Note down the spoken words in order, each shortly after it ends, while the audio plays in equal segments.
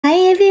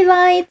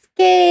it's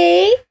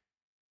Kay.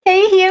 Can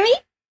you hear me?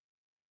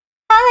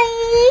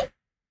 Hi!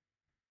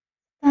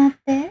 待っ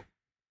て。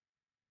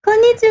こん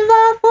にち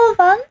は、4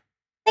番.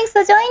 Thanks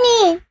for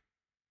joining.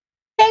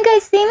 Can you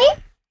guys see me?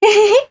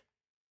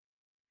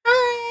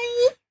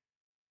 Hi!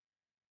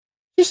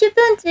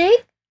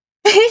 Shushupunchik?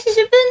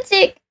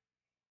 Shushupunchik.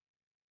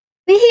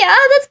 We here.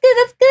 Oh, that's good,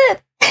 that's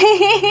good.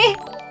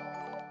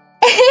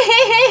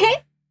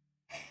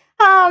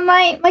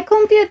 My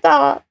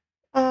computer,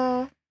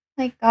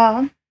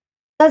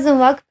 doesn't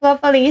work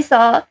properly,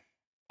 so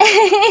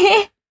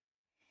I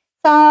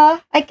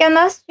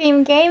cannot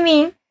stream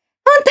gaming.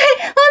 本体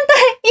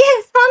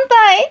Yes, 本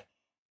体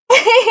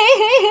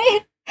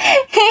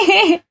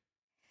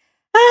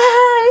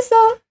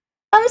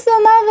I'm so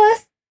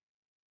nervous.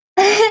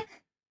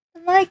 The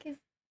mic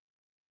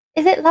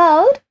is it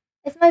loud?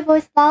 Is my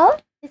voice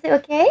loud? Is it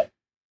okay?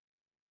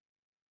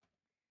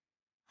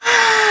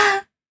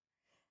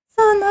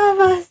 So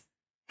nervous.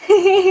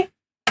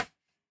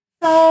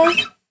 So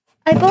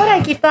I bought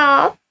a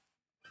guitar.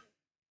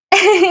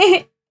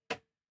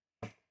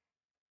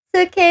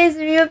 Suki is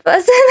real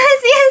person.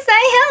 Yes,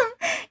 I am.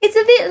 It's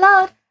a bit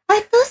loud. I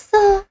thought so.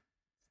 ちょっ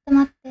と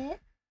待って。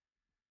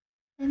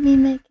Let me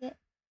make it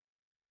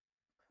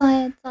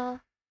quieter.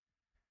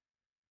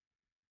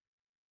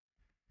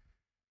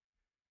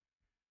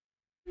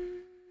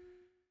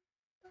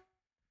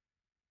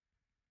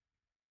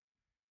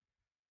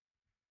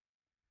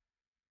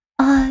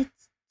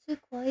 It's too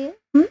quiet.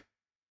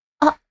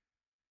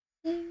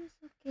 Seems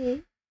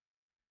okay.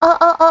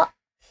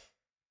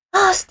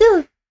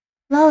 Still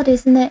loud,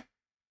 isn't it?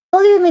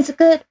 Volume is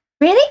good.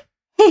 Really?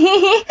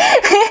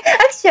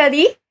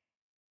 Actually,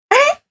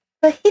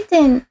 but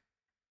hidden.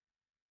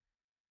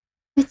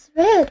 It's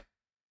red.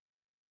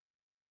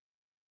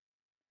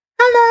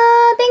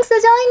 Hello, thanks for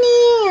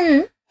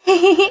joining.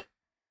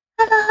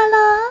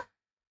 Hello.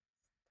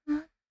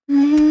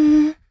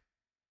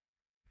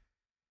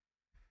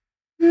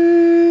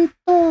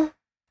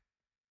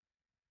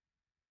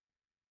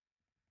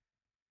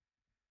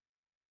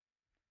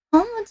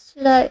 How much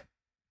should I?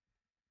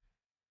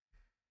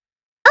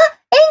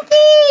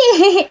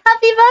 Enki!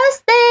 Happy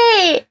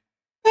birthday!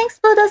 Thanks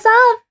for the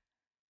sub.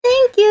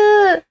 Thank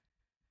you.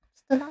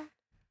 Still loud.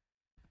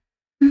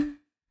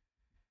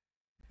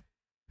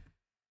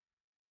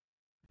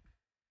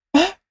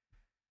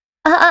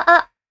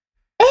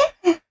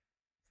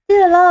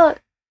 Still loud.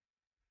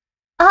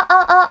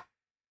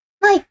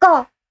 My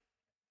God.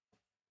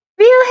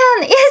 Real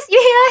hand. Yes,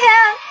 real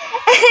hand.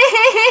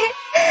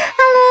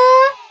 Hello.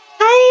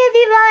 Hi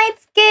everyone,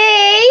 it's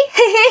Kay.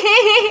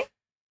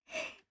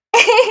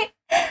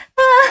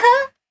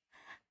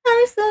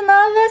 I'm so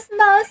nervous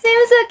now.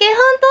 Seems okay.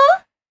 本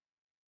当?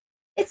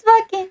 It's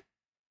working.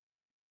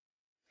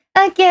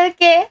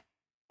 Okay.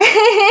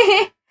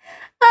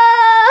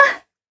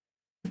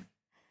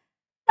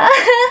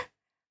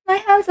 My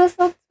hands are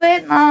so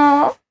sweat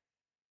now.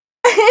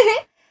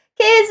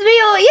 Kay is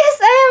real.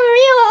 Yes, I am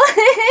real.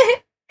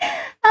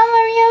 I'm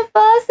a real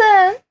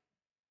person.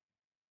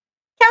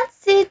 Can't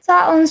see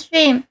chat on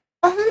stream.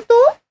 本当?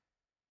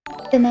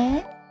 待って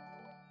ね。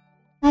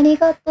あり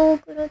がとう、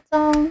クロち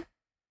ゃん。ど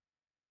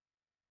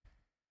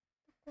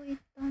こ行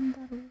ったんだ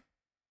ろう。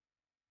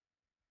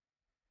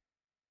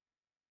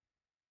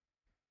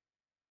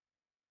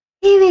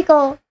Here we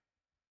go.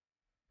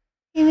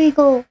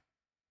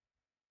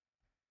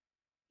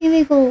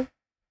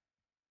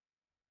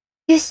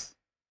よし。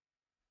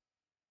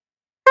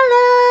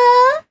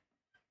Hello!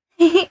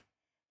 You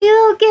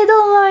okay?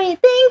 Don't worry.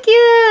 Thank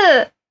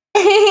you! そ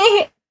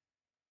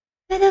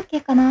れで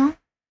OK かな?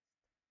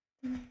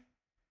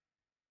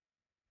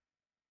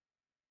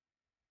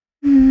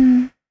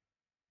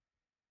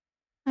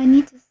 I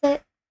need to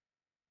set.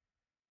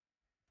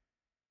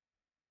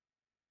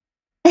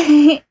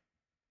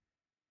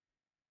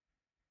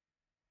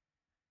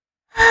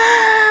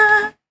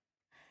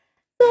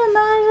 So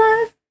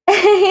nervous.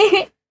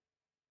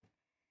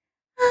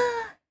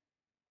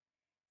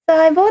 So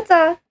I bought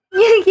a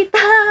new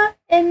guitar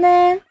and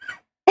then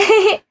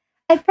I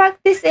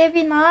practice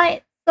every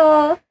night.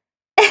 So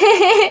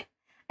I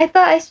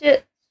thought I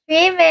should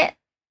stream it.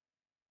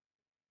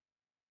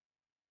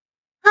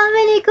 How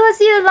many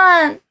goals you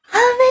learn?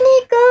 How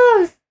many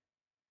goals?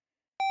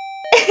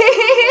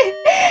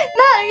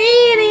 Not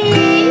really.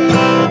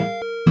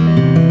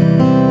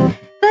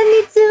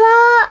 Konnichiwa.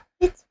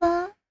 Which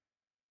one?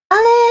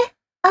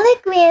 Ale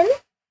Queen.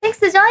 Thanks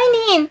for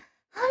joining.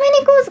 How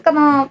many goals か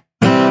な?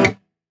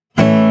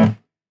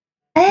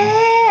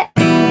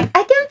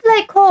 I can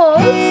play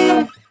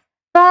chords,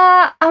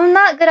 but I'm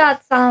not good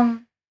at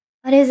some.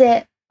 What is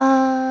it?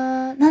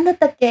 なんだっ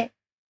たっけ?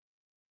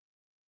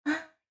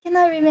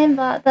 Cannot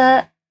remember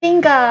the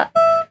finger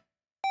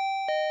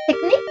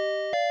technique.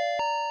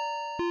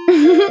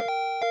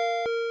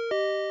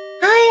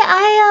 Hi,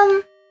 I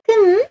am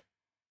Kun.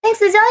 Thanks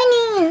for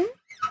joining.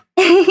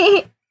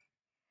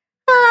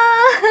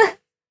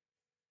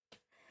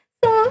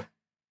 So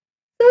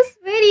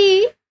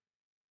sweaty.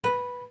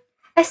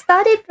 I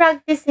started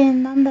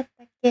practicing なんだっ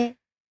たっけ?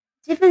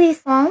 Ghibli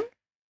song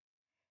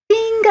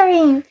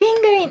fingering,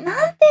 fingering. な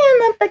んて言うん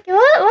だったっけ？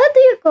 What do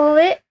you call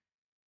it?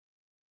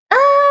 I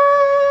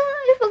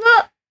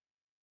forgot.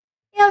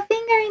 Yeah,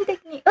 fingering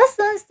technique. What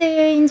songs do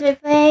you enjoy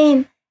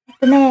playing?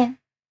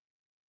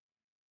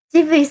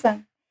 ジブリさ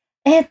ん。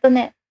what was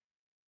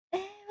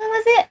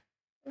it?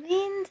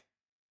 Wind.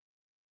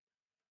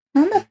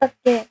 なんだったっ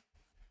け？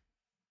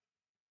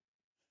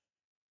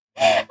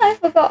 I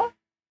forgot.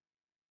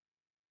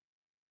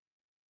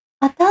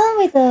 A town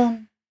with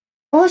an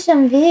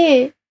ocean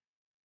view.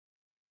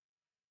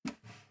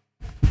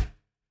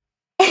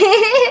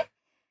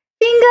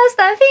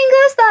 Fingerstar,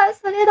 Fingerstar!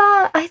 それ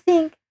だ I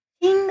think.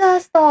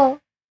 Fingerstar.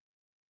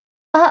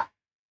 Yeah.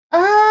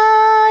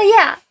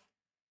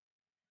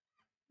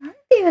 なんて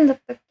言うんだっ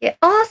たっけ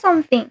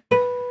something.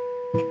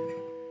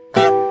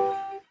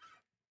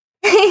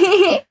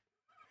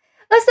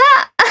 What's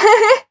that?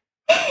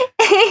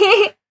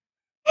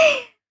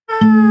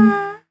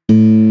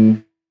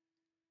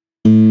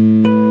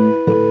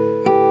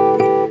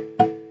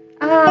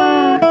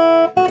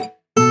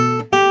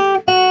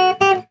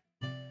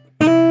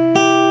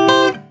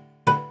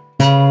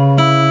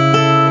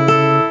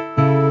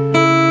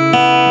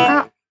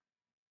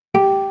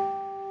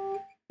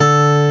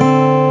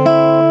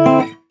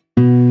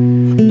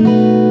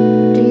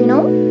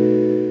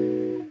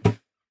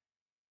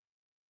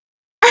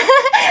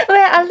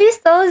 ？At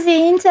least all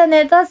the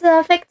internet doesn't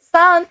affect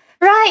sound.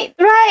 Right,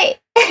 right.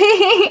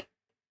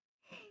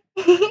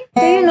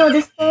 Do you know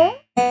this song?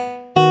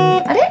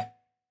 あれ？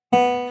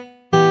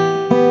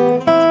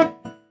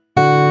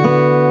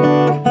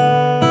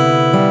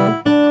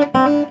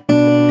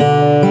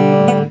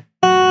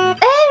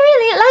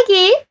 really?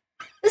 Lucky?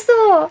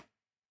 嘘。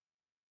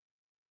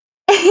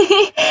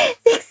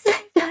Six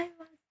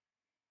diamonds.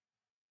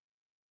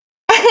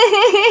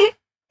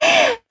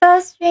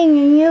 First string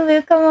and you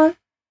will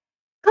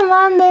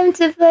command them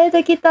to play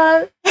the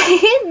guitar.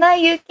 Now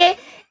you can.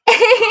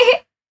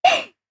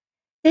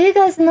 Do you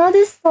guys know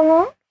this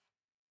song?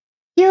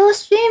 Your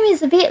stream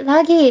is a bit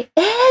laggy.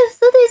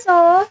 嘘でし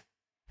ょ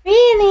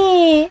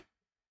Really?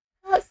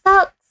 That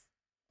sucks.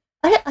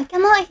 あれ I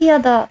cannot hear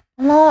that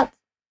a lot.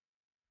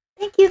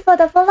 Thank you for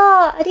the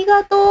follow. あり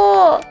が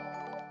とう。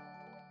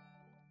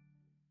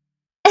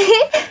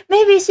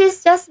Maybe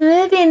she's just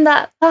moving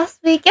that fast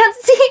we can't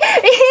see.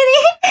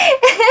 Really?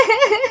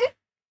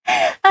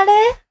 あれ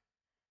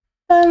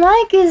The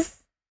mic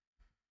is...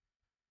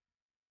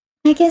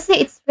 I can see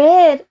it's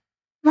red.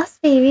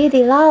 Must be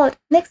really loud.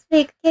 Next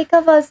week, K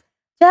covers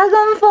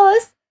Dragon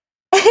Force.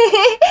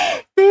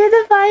 Through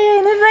the fire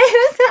and the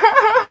flames.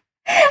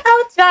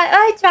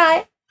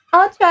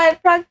 I'll try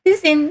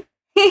practicing.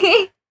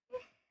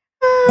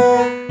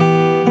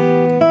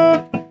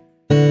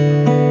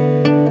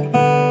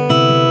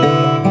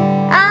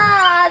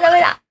 ダメ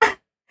だ。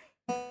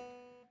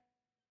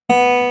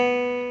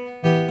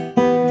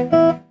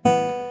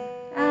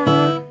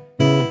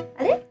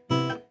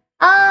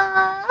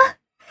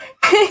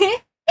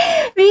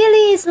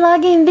Really is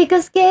lagging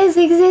because K is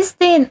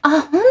existing.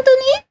 本当に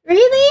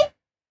Really?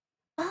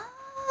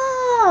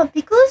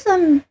 Because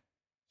I'm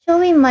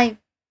showing my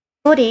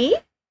body?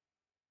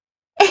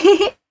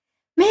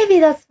 Maybe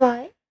that's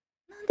why?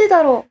 なんで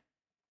だろ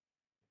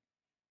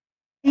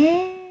う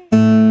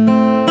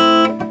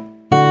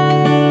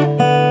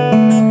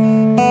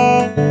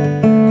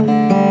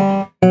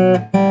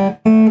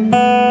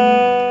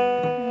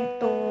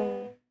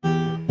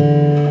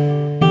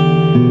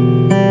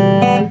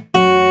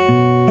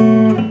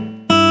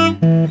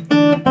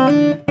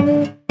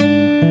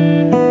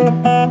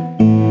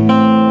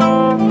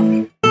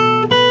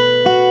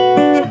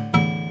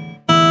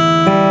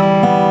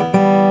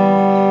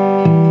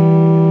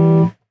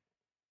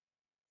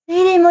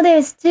3D model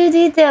is too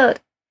detailed.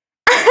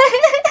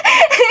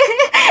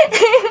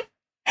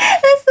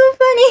 That's so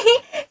funny.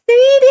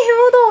 3D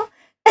model.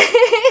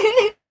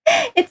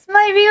 It's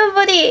my real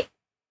body.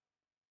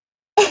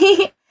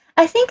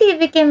 I think it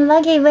became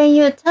laggy when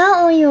you turn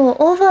on your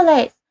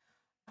overlays.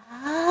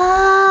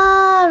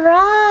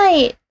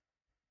 Right.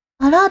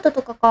 アラート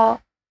とか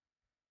か。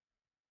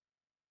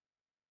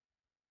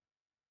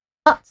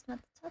ちょっと待っ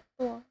て、チャッ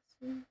トは。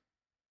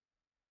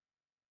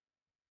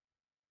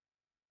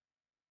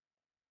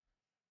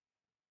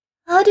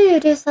How do you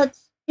do such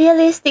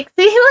realistic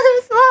 3D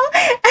models?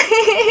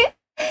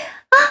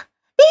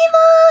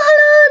 Dima!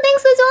 Hello!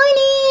 Thanks for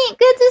joining!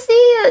 Good to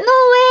see you! No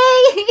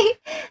way!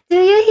 Do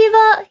you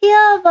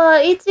hear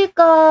about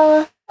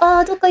Ichika?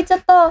 どっか行っちゃ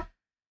った。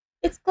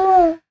It's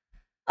gone.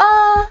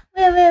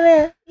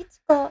 Where?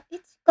 Ichika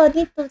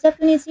Nito,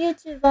 Japanese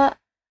YouTuber.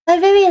 I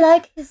very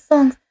like his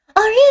songs.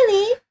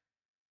 Really?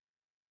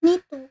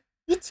 Nito?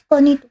 Ichika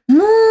Nito?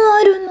 No,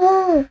 I don't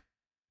know.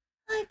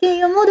 I think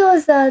your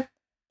models are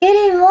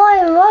getting more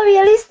and more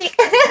realistic.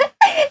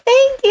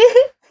 Thank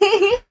you.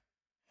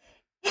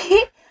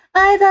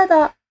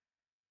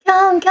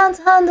 Can't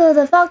handle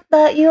the fact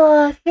that you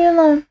are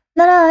human.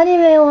 Not an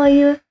anime or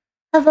you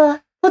have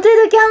a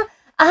potato cam.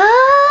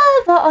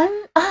 But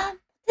I'm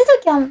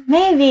potato cam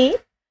maybe.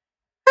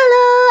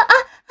 Hello.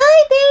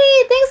 Hi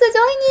Terry. Thanks for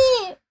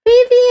joining.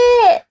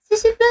 Привет.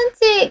 Shishi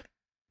Punchik.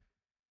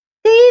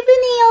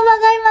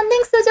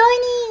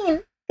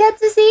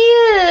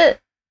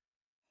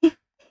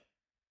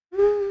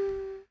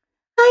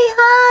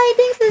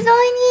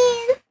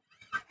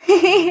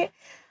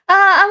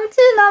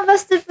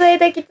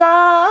 てき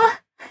た。も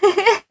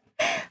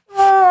う、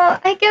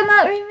I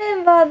cannot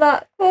remember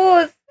the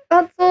cause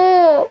at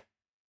all.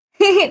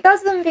 It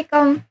doesn't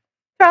become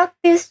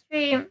practice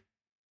stream.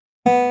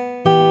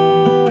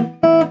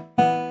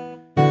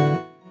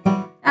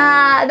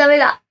 ダメ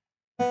だ。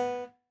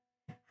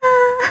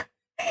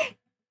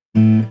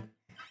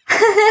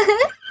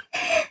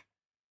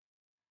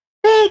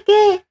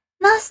Kiki,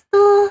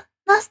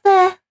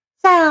 Nastasia?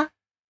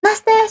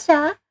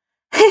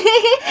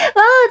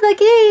 Wow, the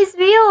key is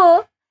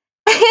real.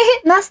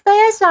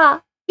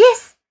 Nastasia.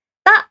 Yes.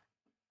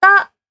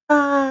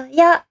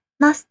 Yeah,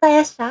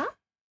 Nastasia?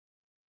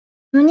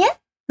 Mnie?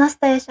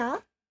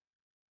 Nastasia?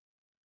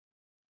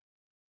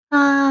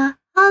 How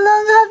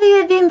long have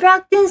you been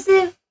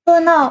practicing for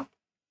now?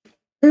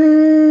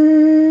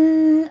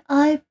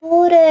 I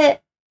bought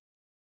it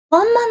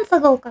 1 month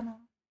ago かな。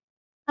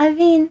I've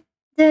been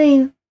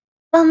doing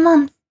 1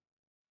 month.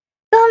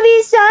 Don't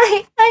be shy.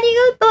 あり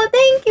がとう。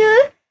Thank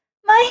you.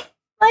 My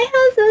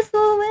hands are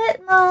so wet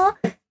now.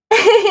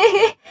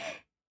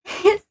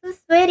 It's so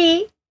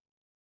sweaty.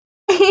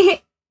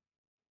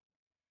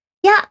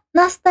 Yeah,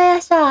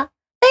 Nastasia.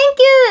 Thank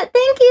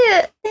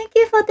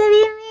you for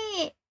telling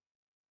me.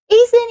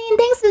 Listening,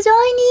 thanks for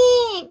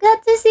joining.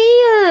 Glad to see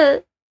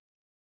you.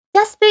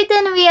 Just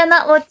pretend we are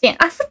not watching.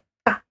 そっ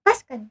か。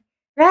確かに。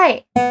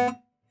Right.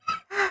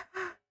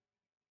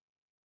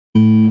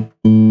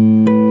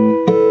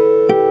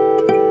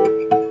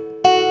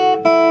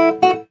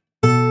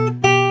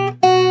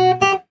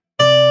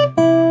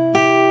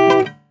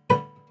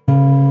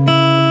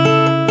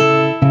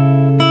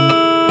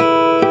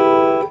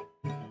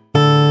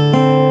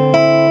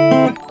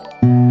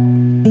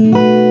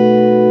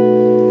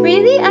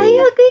 Really? Are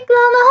you a quick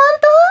learner? 本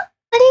当？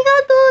ありが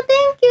とう。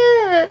Thank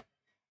you.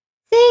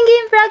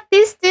 Singing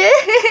practice too?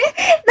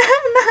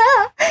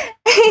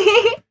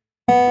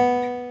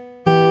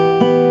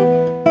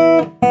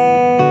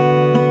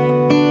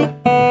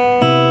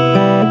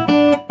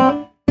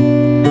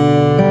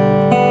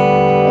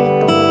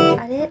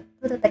 あれ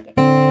どうだったっけ？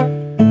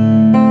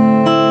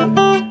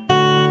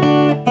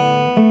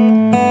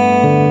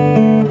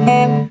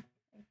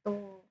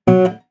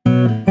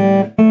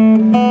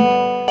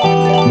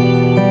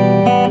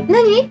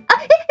何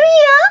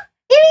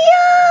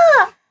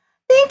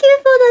？Thank you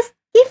for the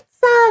gift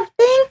sub.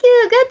 Thank you.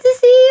 Good to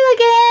see you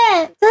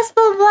again. Just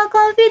for more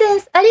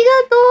confidence. ありが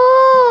と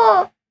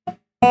う。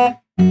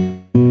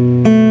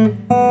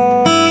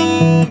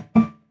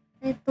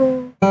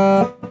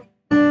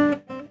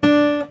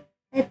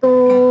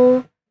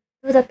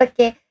どうだったっ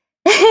け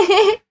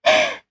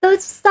？Those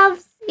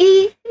subs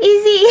easy.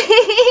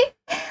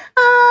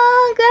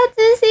 Glad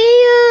to see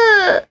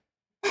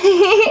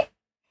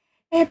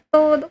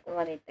you. どこ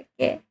まで行ったっ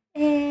け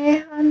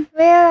？And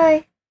where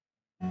I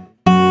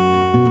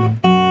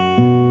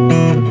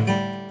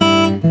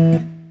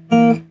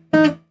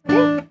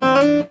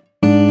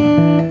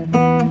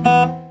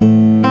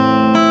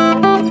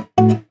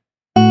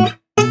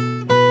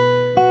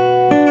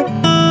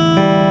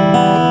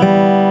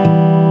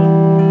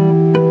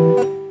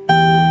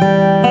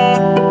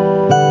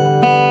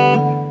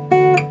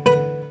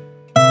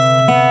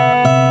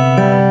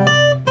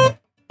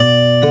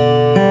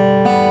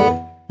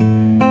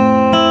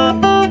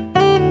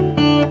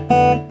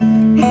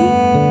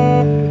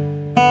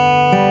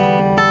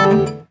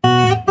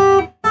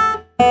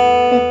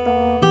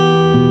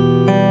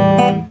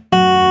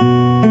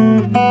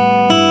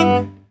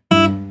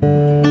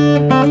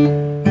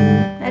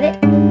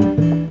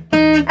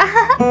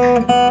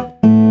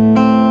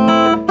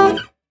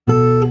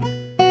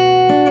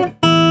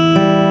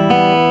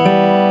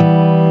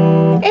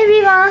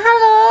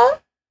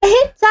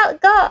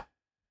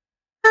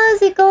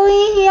How's it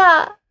going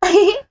here?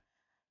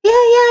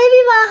 Yeah,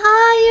 everyone, how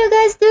are you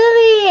guys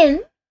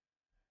doing?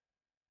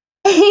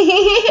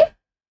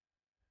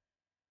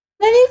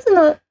 何そ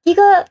のギ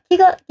ガチ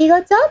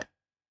ャ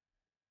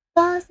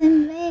Stars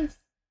and waves.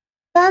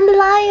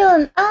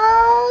 Dandelion.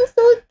 Oh,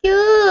 so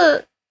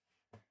cute.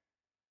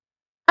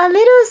 A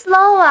little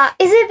slower.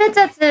 Is it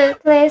better to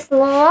play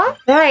slower?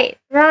 Right.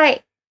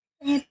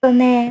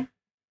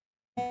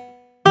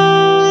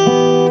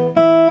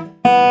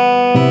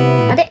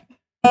 あれ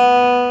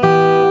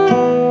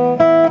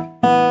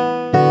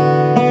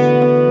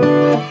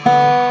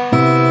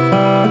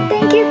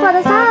Thank you for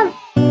the sub!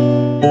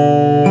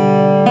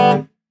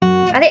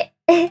 あれ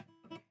あ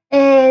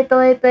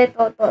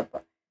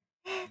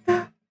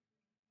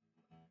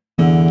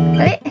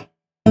れ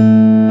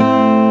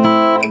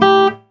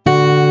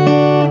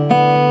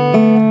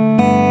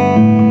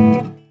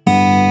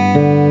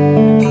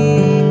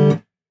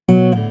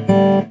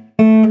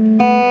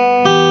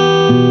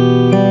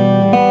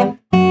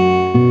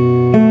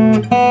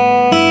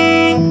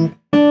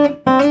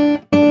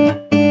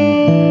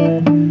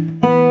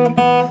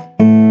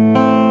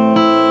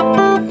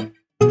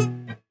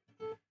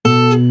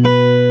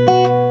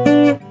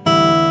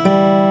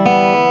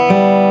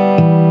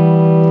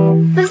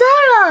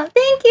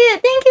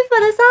Thank you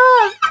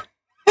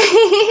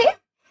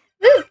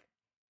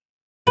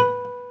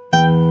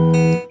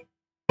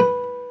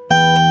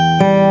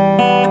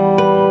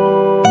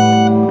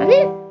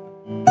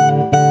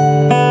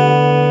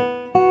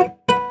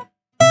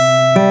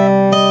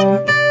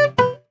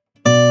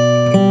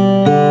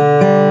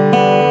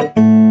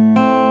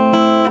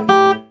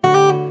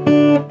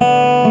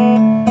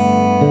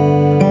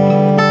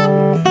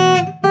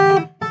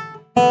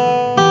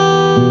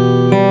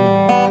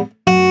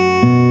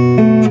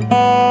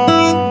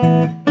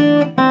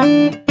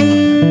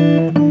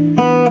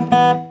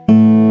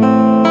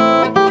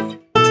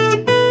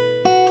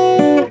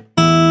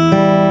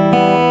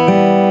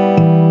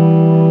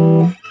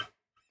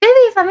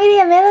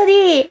familiar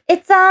melody.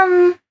 It's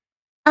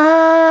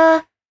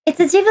it's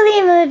a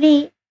Ghibli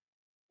movie.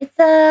 It's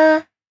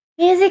a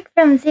music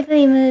from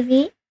Ghibli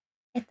movie.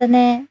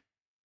 ね、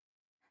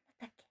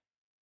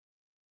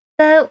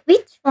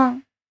which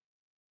one?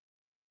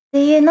 Do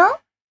you know?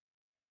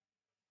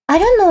 I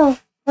don't know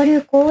what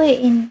you call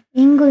it in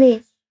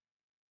English.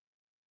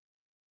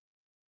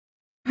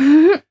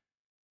 待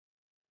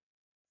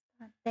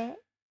って。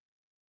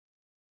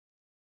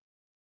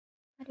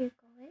What do you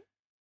call it?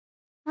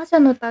 魔女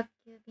の宅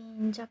急便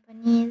in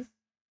Japanese.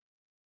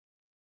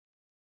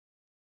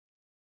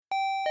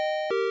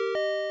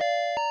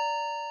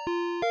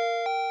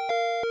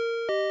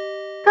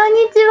 こん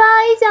にち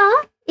は、いいぞ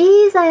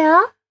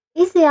よ。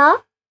いいぞ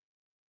よ。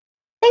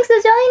Thanks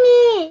for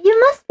joining. You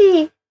must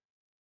be.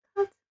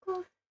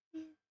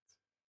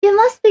 You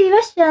must be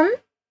Russian.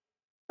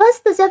 What's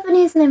the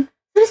Japanese name?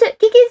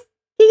 Kiki's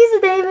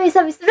delivery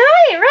service.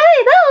 Right,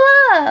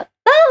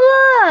 that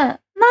one.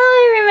 Now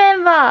I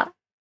remember.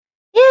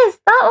 Yes,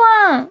 that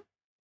one.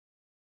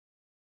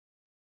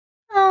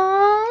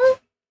 Aww.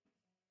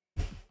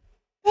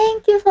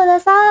 Thank you for the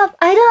sub.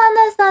 I don't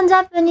understand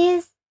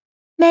Japanese.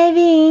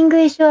 Maybe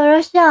English or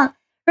Russian.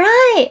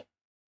 Right.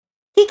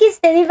 Kiki's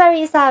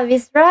delivery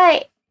service,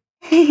 right.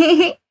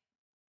 I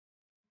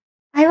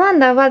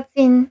wonder what's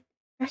in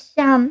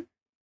Russian.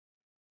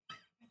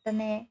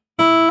 ね。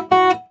あ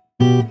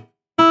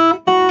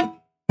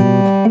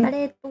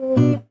れ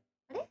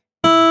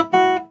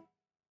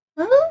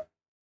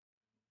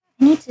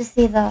I need to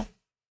see that.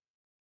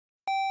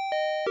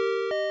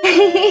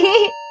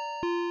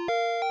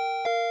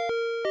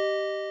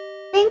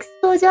 Thanks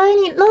for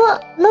joining.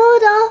 Lord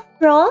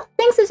Afro,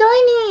 thanks for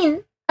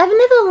joining. I've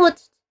never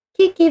watched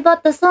Kiki,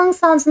 but the song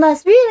sounds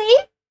nice.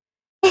 Really?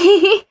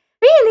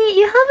 Really?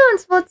 You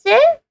haven't watched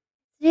it?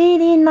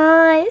 Really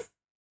nice.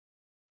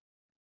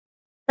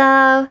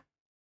 な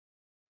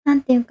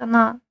んていうか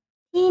な。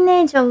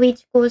Teenager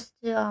which goes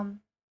to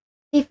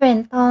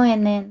different town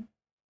and then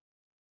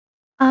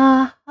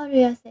how do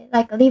you say?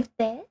 Like live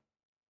there?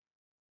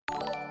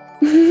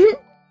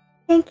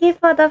 Thank you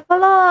for the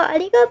follow. あ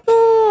りがと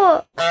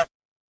う。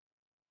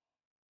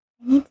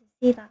I need to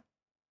see that.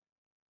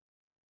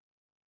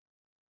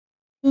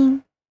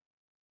 待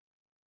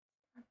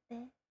って。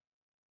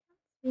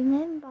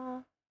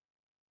Remember.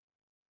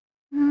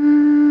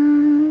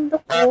 ど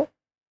こ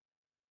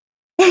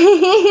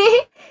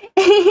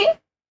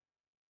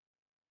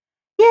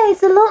Yeah,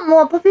 it's a lot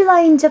more popular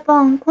in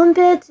Japan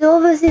compared to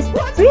overseas.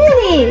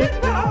 Really?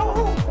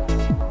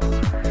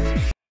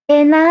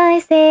 And I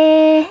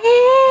say,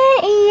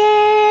 hey,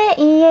 yeah,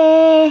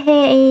 yeah,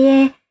 hey,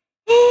 yeah,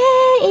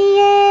 hey,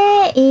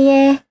 yeah,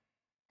 yeah.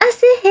 I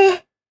say,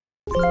 hey,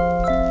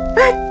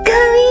 what's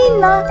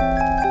going on?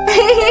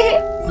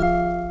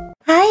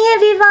 Hi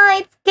everyone,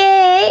 it's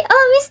Kay.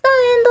 Oh, Mr.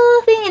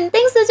 Endorphin,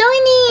 thanks for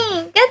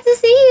joining. Good to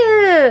see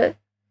you.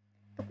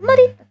 どこま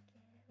で行ったっ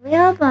け?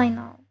 Where am I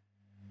now?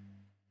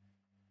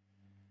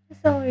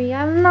 Sorry,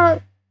 I'm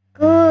not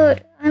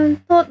good. I'm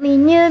totally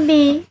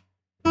newbie.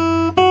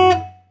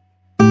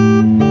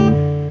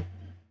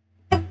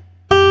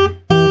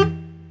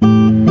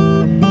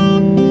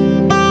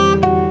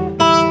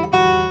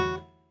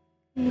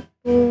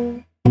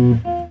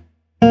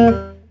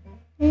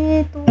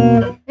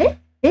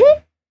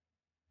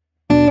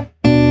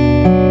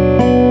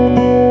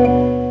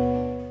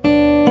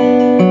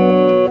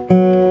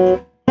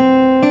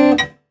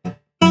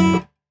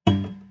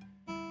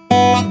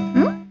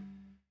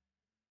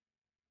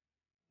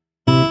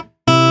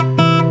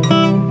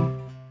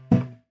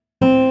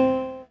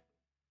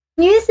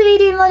 New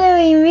 3D model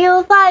in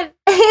real 5.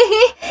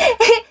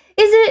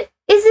 Is it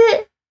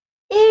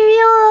in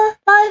real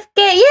 5K?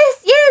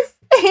 Yes.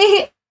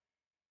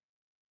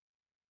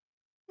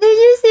 Did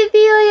you see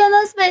POE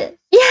announcement?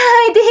 Yeah,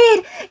 I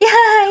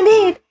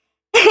did.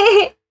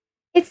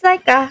 It's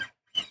like a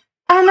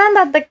なん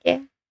だったっ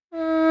け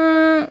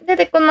出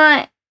てこ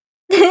ない。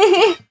出て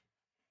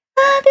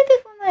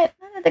こない。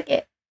なんだったっ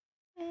け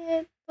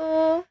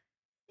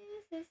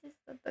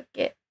だったっ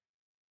け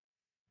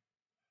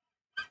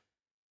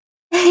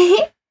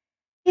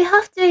You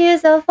have to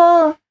use a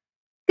phone.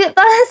 Good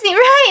balancing,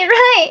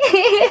 right.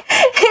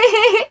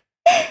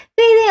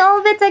 Feeling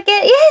all better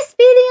again. Yes,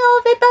 feeling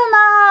all better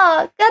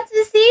now. Got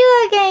to see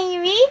you again,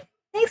 Yumi.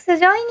 Thanks for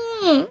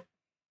joining.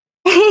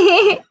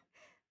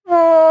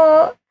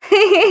 もう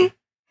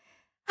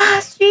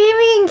ストリー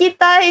ミングギ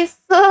ター is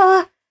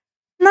so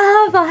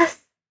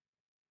nervous.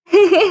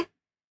 Thank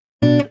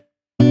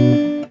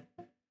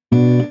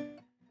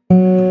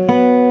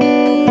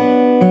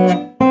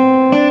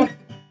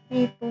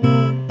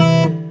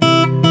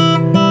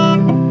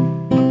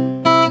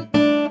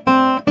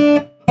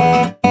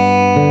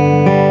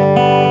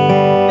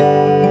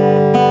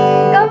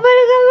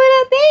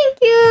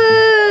you.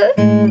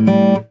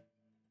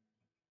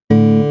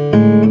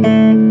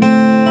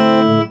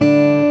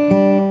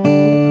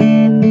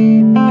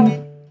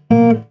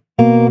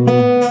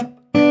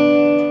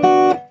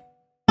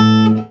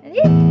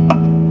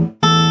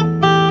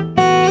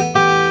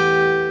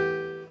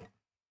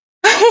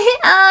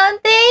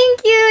 Thank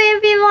Thank you,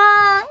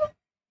 everyone.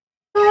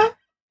 Oh,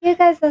 you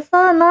guys are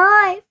so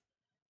nice.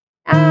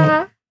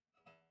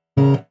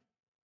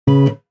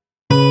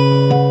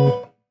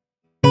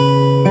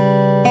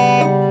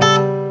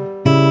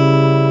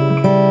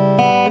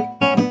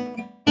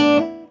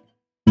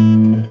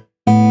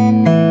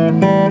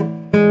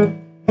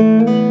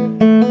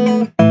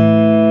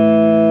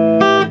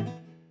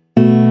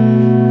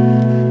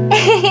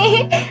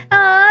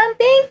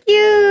 Thank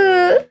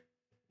you.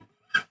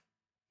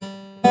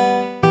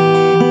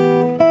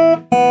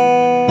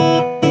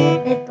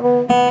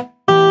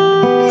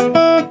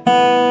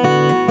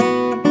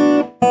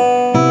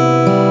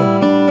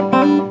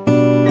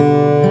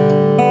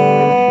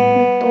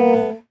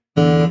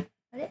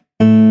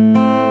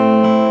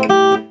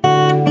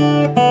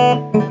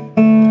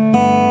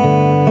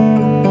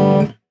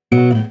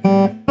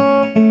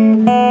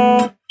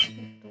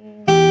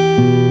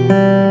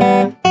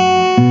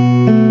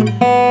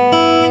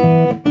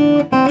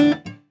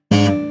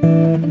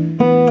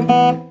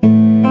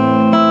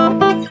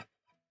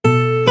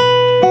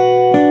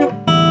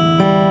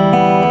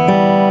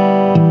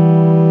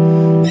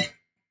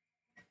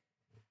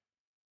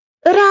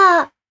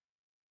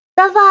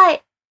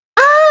 давай.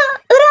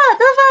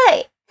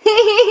 Давай.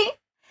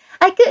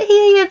 I could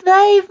hear you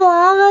play for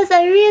hours.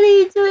 I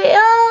really enjoy it.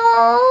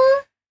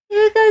 Oh,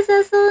 you guys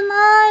are so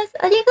nice.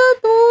 ありが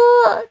と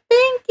う。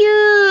Thank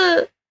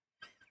you.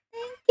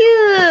 Thank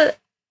you.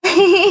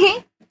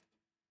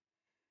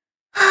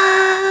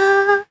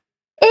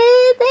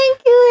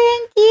 Thank you,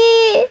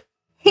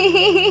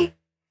 Enki.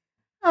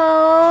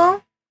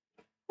 Oh,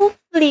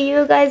 hopefully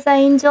you guys are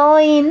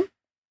enjoying.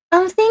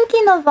 I'm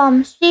thinking of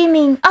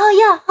streaming. Oh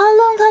yeah, how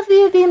long have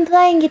you been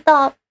playing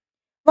guitar?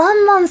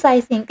 1 month,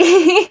 I think.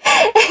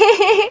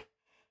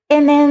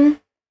 and then,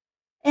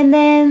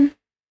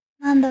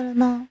 なんだろう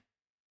な。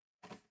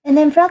And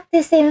then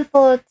practicing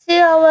for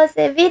 2 hours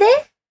every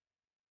day?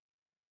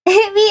 We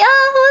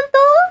are 本当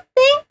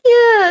Thank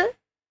you!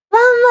 1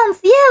 month,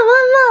 yeah,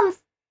 1 month!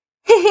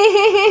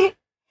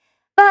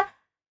 But,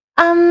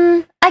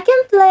 I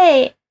can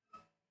play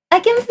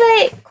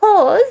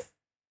chords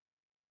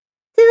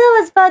 2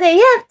 hours per day,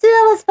 yeah, 2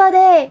 hours per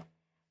day.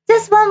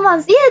 Just 1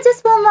 month, yeah,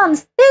 just 1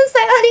 month. 天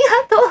才あり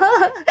がと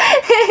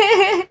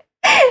う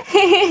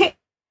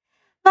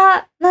ま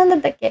あ、なんだ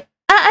ったっけ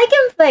I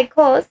can play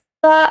chords,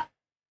 but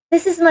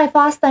this is my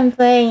first time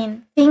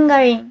playing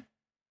finger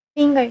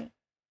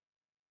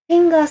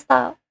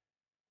style.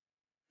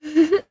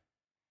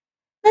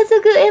 That's a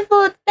good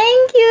effort.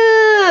 Thank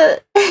you.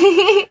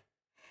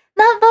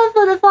 Not bad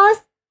for the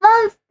first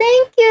month.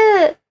 Thank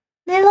you.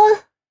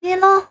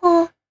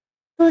 네로호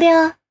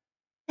도랴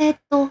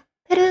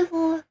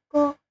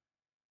페르보고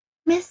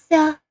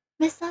메사자.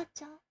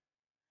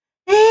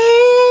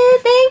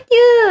 Thank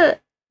you.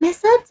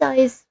 메사자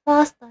is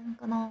first time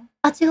かな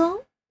あ、違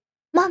う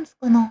month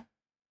かな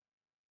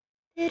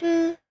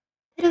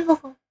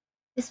페르보고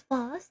is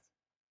first.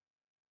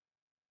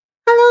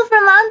 Hello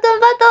from Anton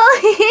Bato!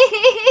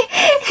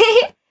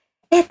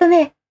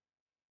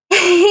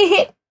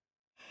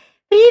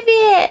 プリビ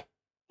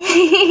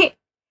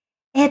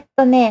エ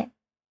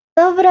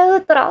ドブラ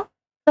ウトロ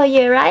for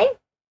you, right?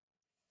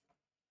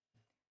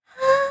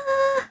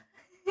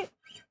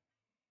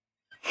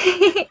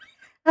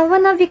 I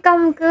wanna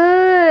become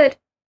good.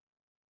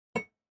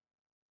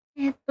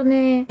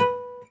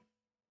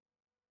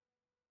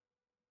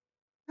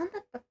 なんだ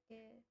ったっ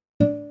け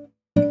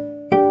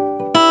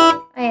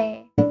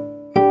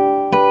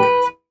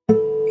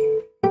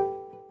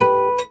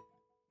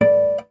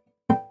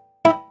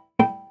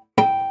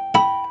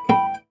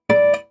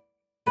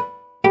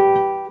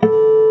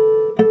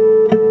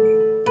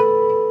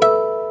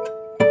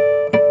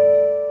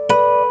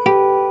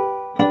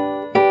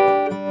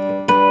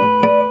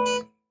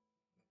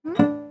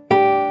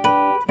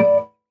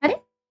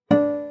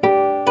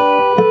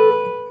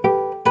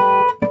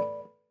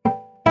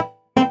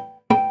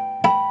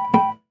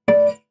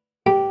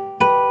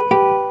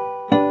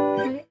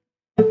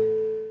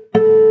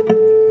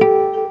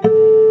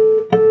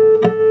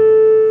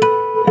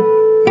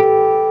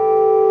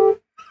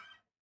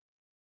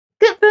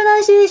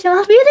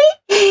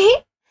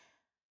Really?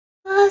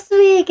 Last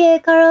week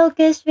get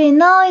karaoke stream.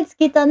 Now it's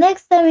guitar.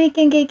 Next time we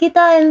can get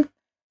guitar and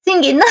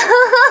sing it. No.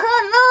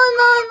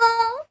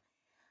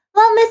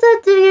 What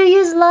method do you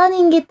use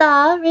learning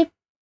guitar?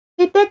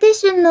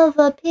 Repetition of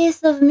a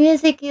piece of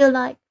music you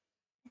like.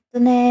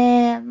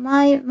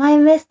 My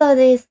method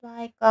is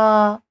like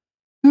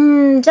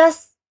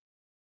just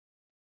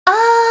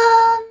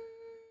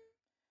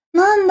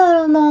なんだ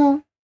ろう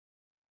な。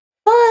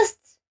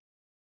First,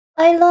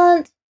 I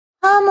learned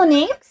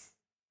harmonics,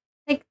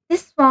 like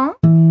this one,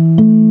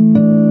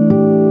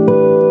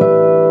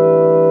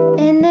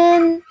 and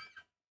then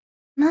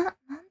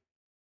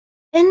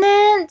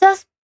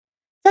just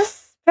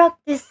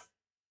practice.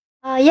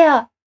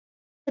 Yeah,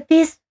 the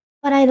piece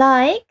what I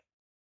like,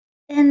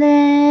 and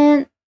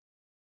then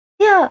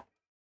yeah,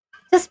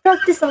 just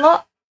practice a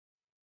lot.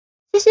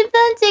 シュシュ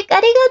パンチあ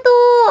りがと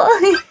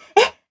う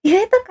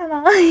言えたか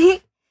な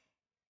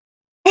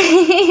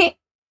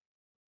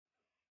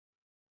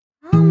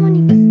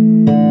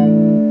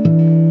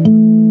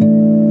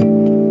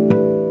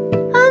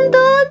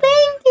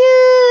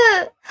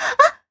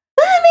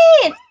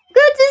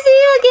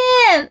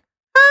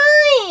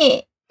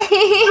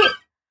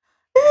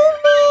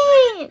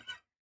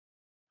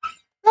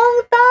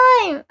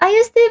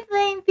still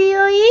playing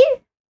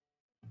POE?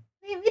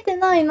 見て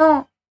ない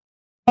な。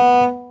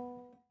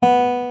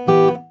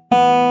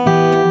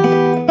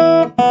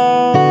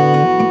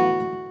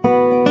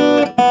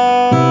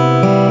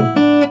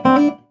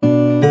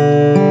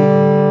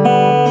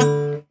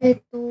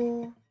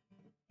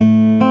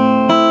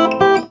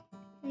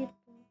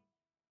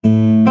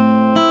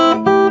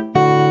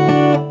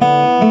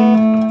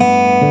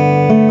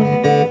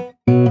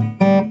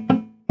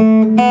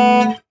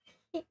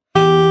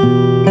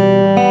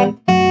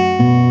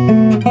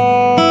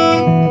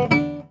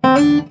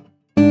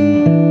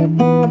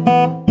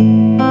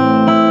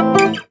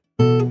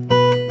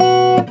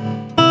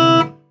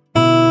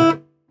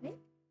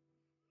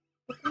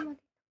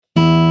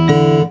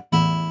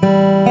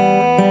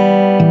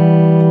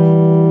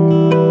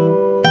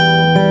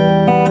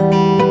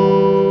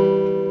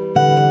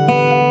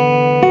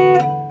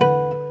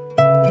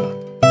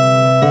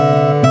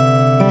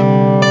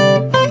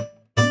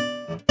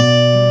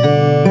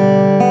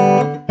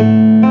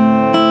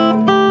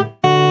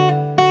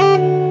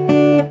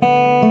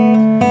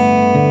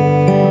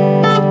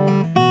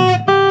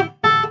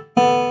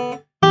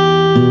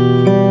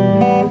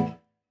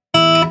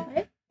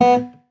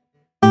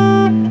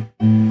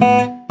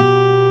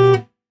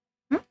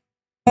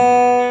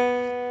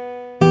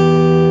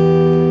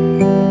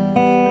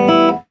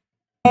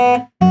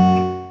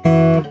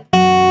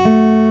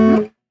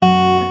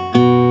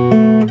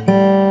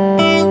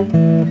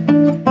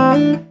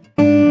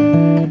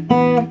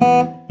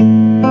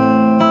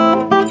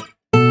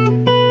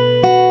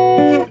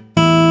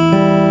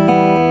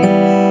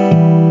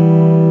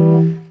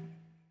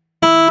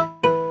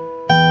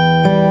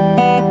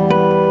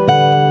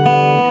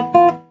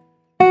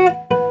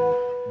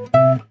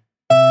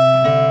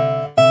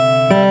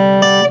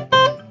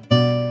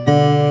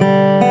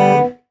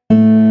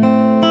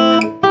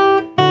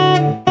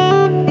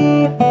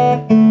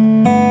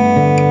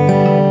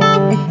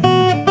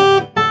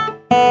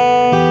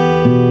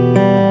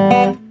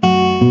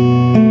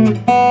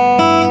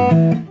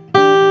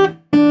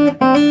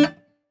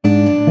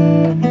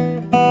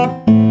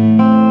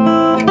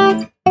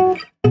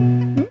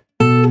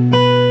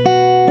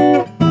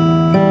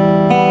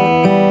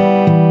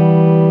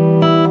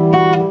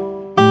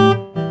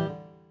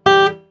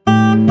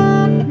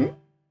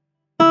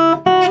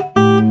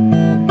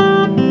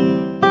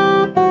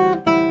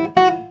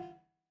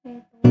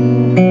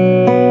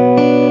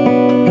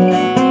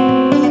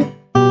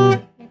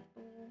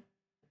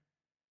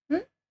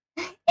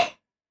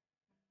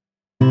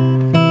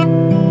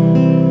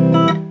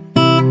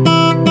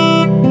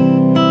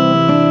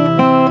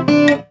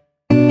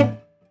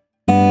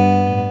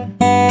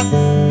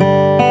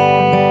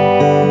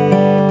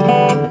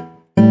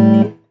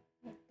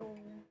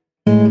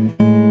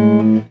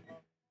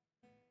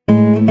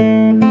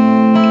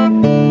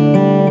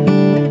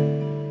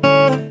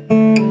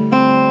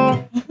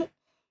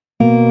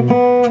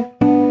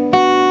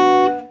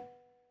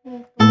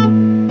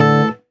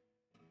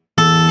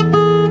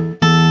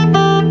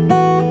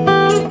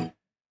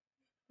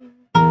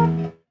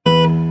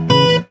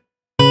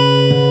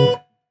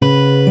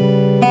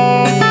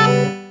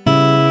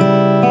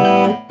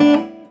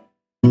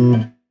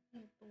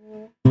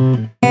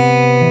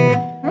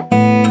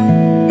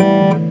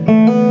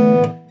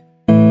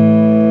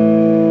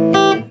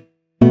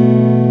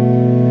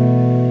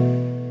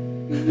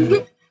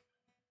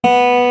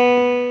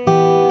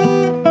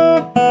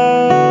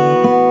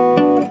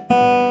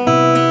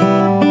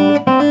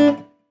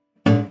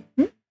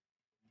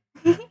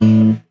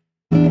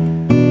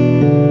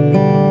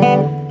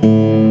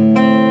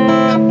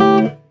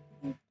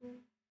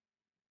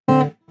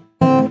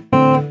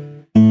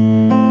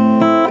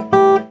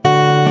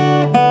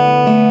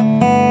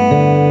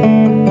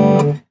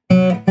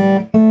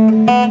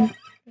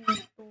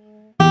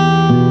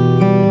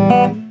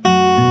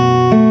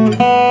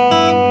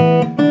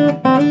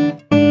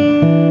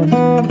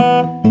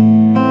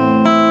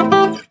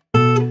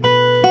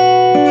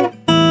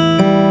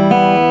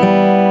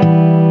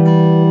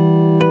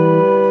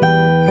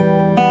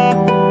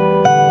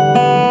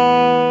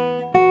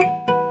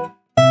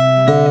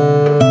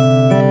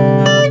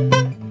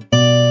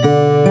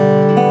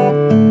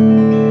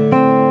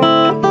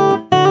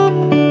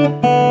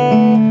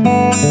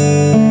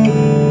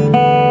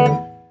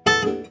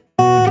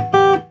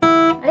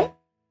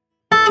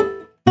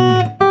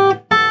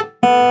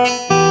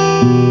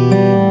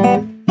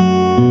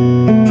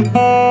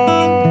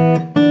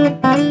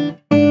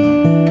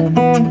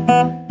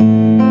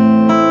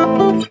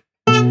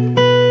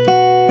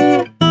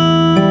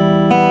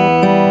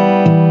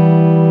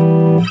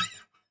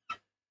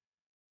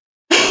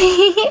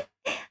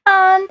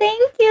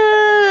thank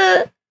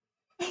you.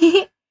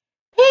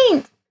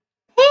 Paint!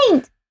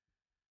 Paint!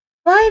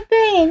 Why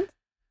paint?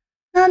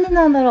 なんで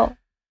なんだろう。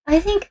I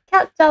think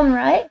cat jam,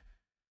 right?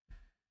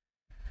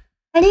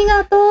 あり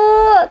がとう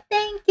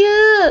 !Thank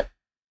you!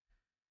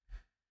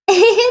 Thank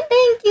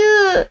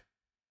you!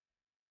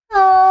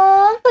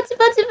 パチ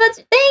パチパ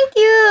チ Thank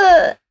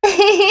you!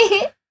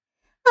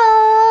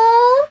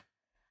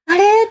 あ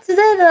れ続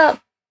い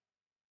た。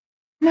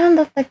なん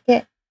だったっ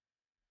け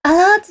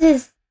 ?alert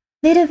is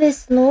little bit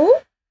slow?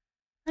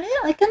 あれ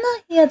 ?I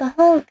cannot hear the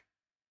whole.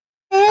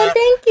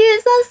 Thank you,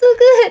 sounds so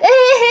good. あり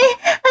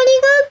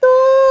がと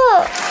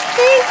う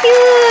Thank you!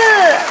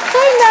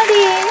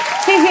 Finally!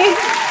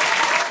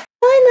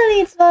 Finally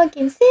it's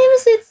working.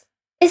 Seems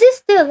is it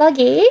still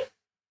laggy?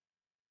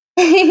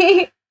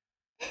 Thank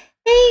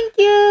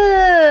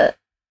you!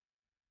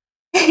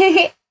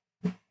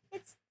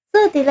 It's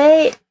so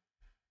delayed.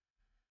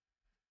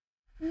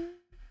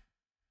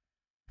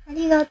 あ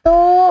りが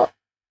とう。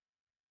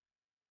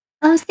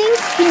I'm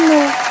thinking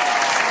of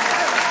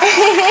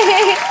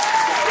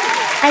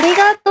あり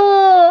がと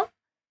う。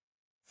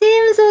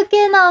Seems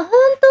okay now. ほん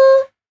と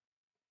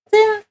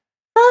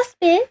First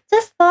bit?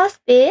 Just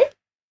first bit?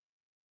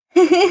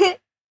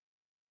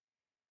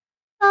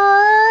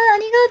 あ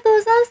りがとう。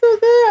Sounds so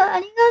good. あ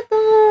りがと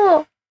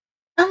う。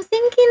I'm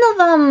thinking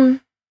of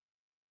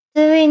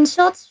doing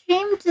short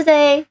stream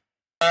today.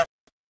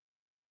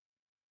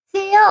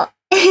 See you.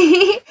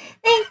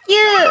 Thank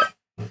you.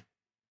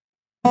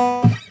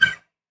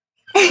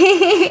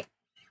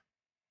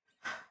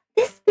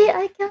 This bit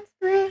I can't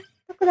play.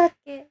 どこだっ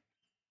け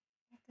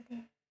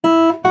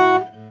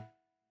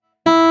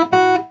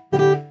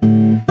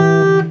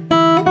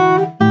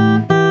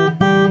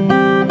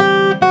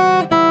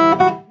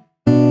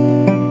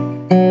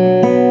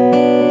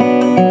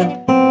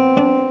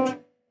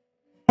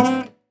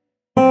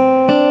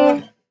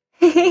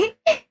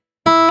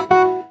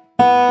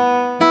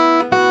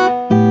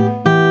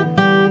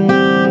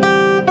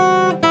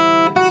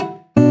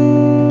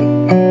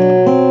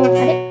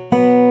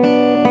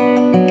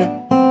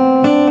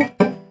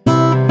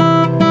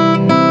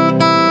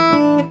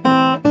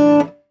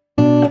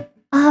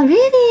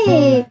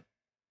really?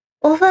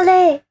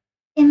 Overlay.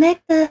 It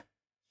make the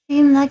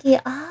stream laggy.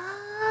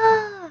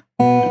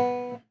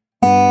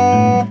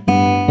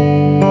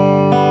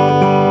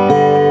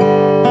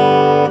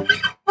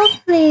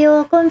 Hopefully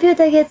your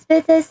computer gets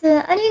better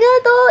soon. ありが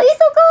とう。い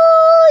そ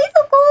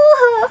こ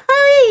は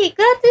い。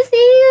Glad to see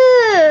you.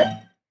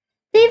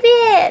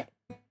 David.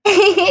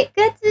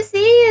 Glad to see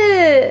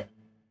you.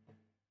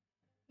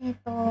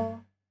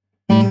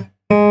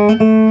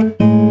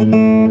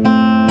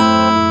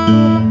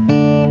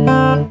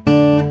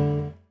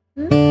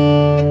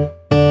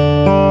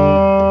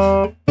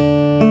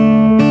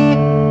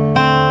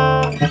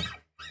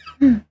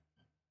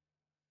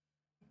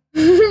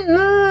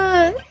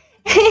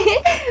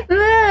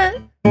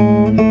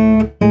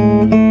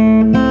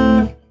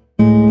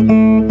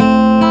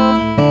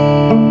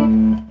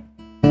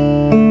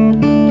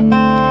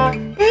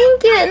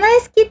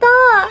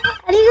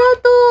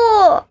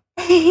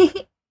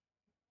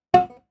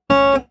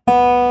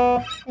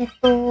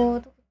 ど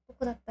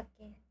こだったっ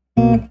け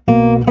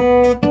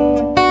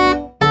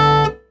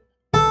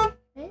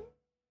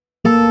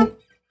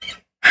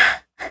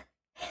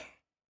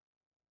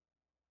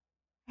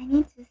I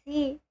need to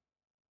see.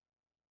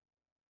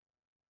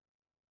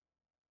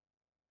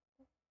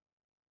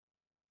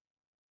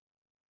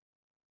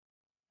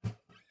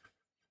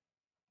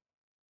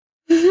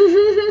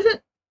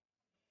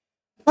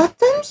 What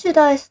time should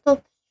I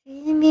stop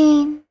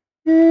streaming?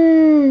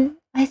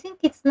 I think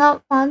it's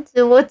not fun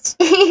to watch.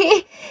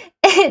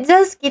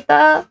 Just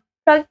guitar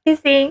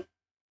practicing.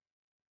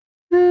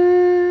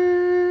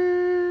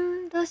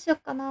 どうしよ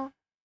っかな。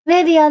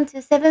Maybe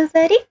until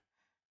 7:30?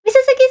 みさ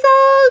さきさ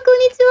ん、こん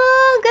にちは。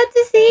Glad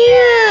to see you.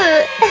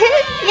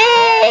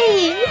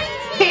 Yay!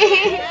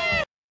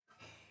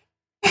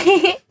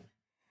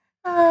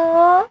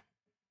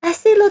 I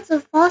see lots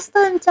of first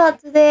time chat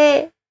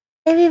today.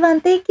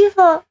 Everyone, thank you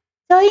for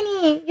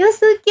joining. You're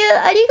so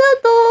cute. ありが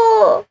と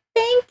う。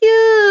Thank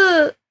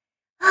you.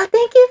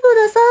 Thank you for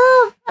the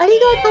sub. あり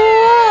がとう。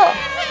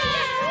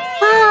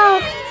Wow.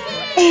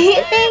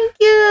 Thank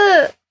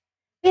you.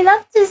 We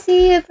love to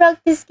see you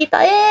practice guitar.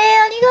 あ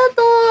りが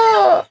と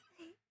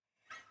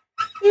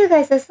う。You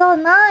guys are so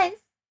nice.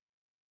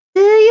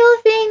 Do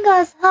your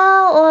fingers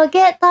hurt or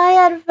get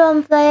tired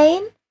from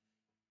playing?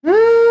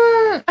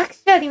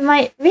 Actually,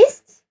 my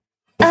wrist?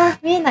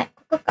 見えない。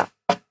ここか。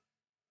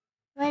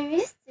My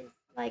wrist is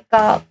like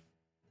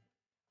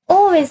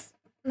always,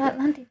 な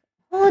んていう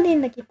の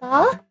holding the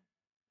guitar?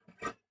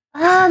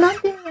 なん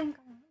ていうのいいん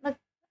かな。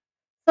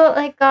So,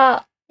 like,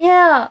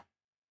 yeah,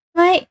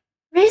 my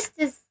wrist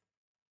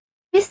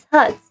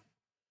hurts.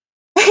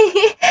 I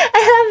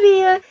love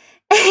you.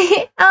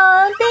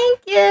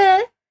 Thank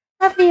you.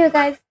 Love you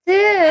guys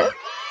too.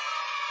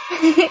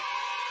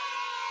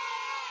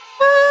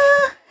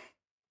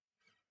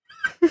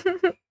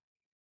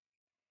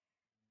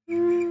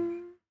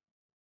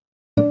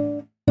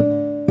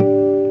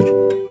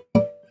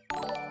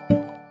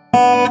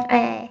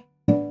 Eh.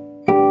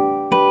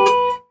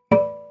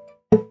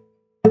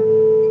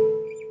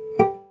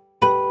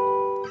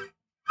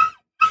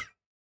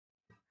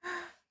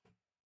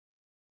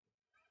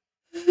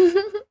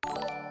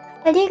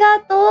 ありが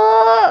とう。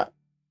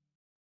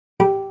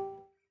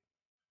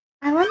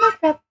I wanna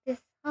practice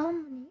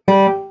harmony. No,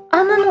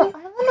 I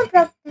wanna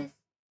practice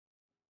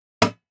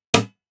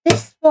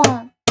this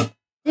one.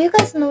 Do you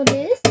guys know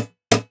this?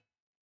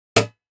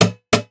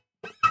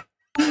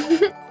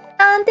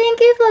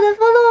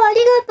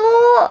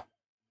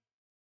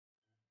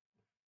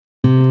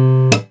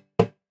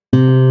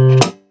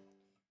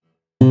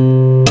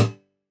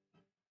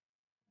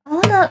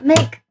 wanna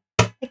make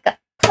like a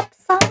tap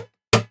sound,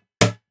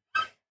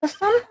 but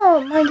somehow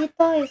my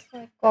guitar is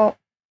like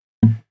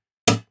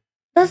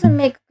doesn't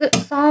make good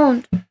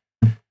sound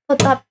for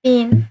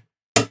tapping.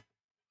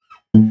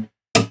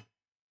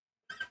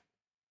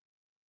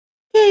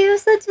 Kay, you're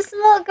such a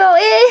smart girl. あ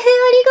り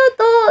が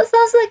とう.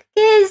 Sounds like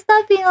Kay is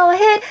tapping our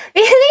head.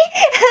 Really?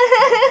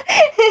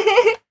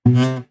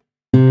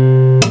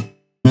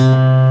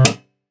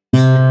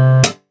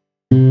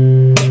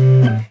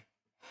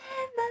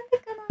 なんで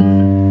かな?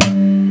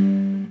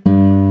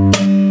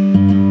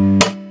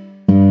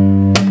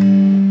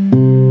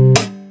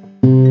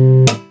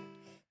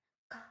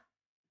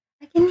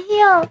 I can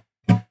hear.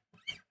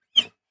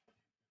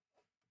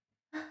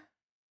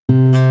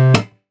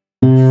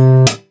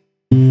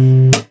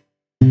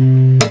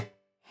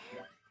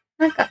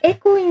 なんか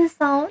echoing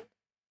sound.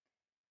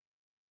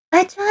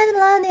 I tried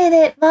learning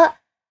it, but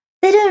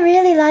didn't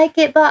really like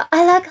it. But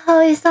I like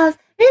how it sounds.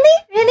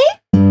 Really? Really?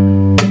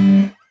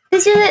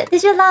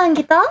 Did you learn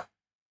guitar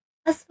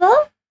as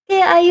well?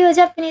 Okay, are you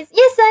Japanese?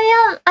 Yes, I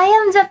am. I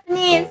am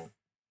Japanese.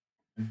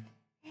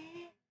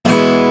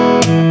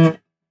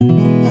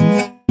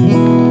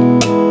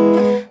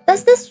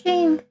 Does the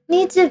string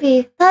need to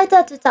be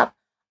tighter to tap?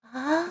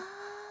 I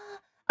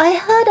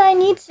heard I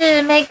need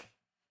to make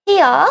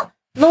here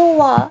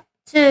lower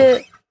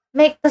to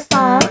make the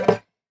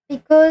sound,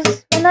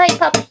 because when I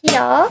tap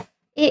here,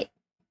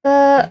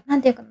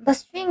 the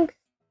string,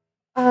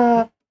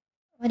 what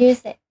do you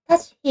say?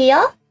 Touch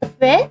here, the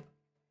fret,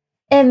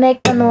 and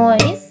make the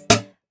noise.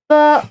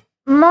 But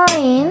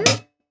mine,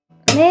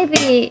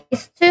 maybe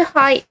it's too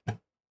high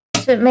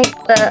to make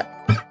the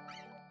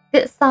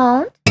good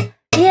sound.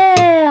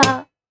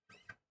 Yeah.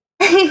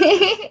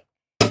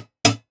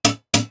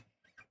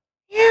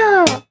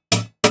 Yeah.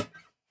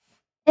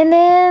 And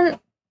then,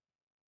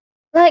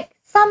 like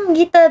some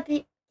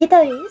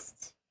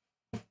guitarists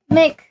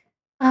make,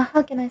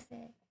 how can I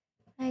say?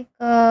 Like,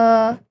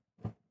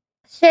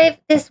 shave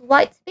this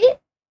white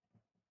bit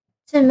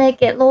to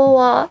make it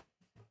lower.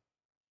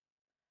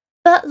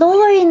 But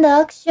lowering the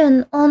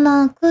action on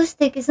an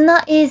acoustic is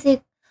not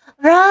easy.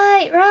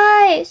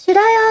 Right. Should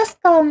I ask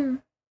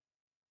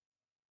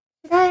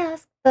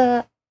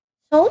the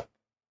shop?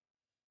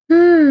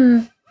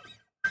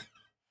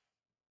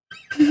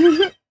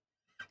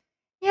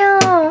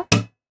 Yeah.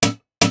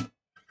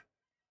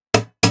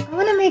 I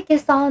wanna make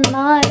it sound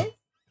nice.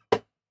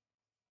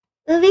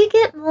 Will we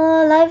get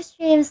more live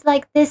streams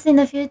like this in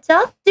the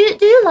future? Do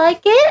you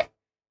like it?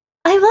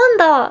 I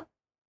wonder,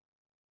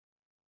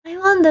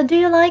 do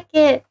you like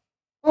it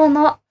or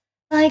not?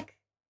 Like,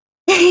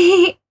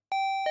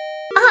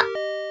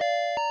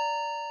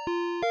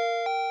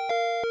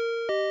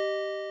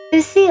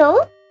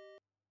 Lucille?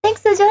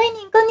 Thanks for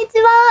joining. こんにち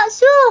は。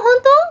Sure,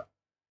 本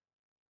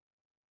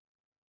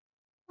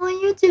当? On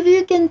YouTube,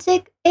 you can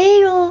check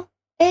Aero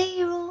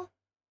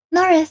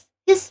Norris.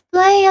 He's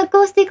playing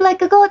acoustic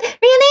like a god.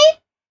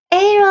 Really?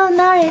 Aero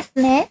Norris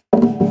ね。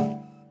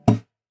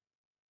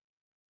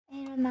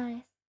Aero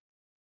Norris.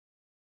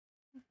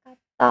 よかっ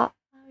た。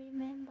I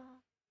remember.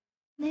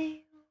 Aero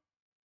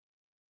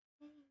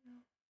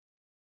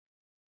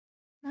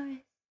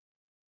Norris.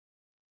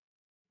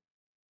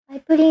 I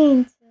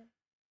print.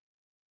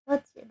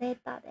 Watch it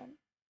later then.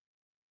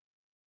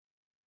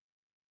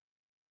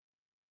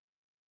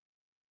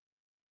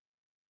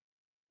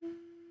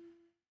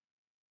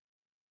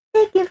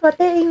 Thank you for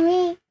telling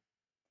me.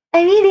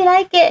 I really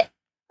like it.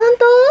 本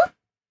当?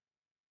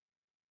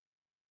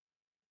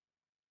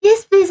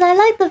 Yes, please. I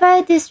like the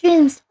variety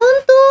streams.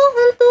 本当?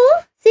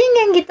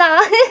 Singing guitar.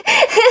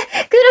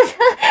 クロ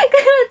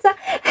ちゃん。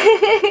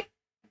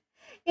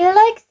You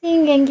like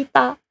singing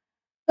guitar?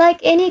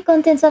 Like any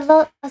content as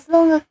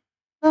long as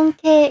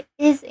K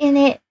is in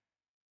it.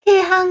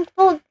 K hand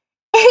fog.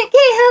 K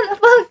hand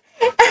fog.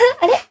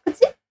 あれこっ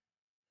ち?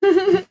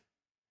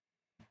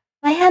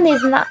 My hand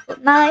is not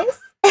nice.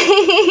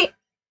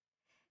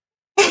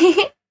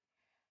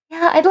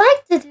 Yeah, I'd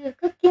like to do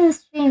cooking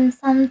stream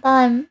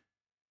sometime.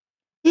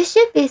 You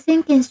should be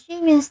thinking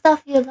streaming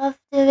stuff you love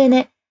doing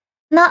it,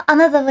 not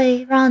another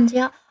way around,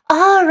 yeah.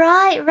 Oh,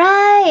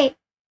 right.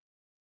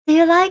 Do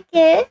you like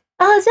it?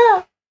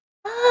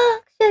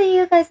 Actually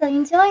you guys are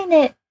enjoying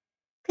it.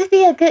 Could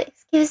be a good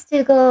excuse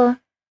to go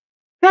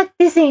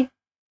practicing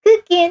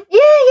cooking.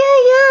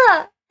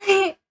 Yeah.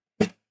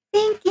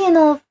 Thinking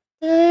of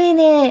doing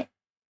it.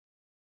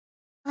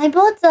 I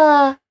bought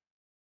a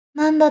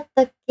なんだっ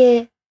たっ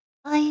け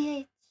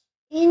IH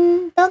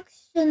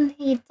induction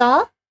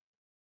heater.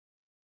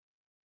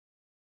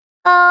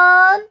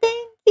 Thank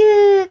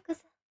you.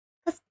 Cause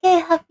Kay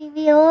happy,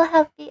 we all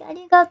happy. あ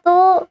りが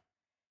とう.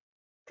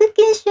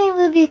 Cooking stream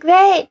would be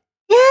great.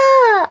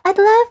 Yeah, I'd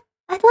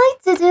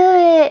like to do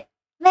it.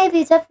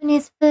 Maybe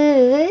Japanese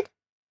food.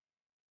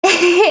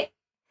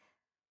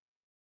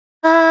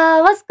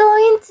 What's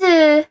going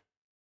to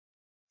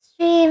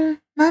stream?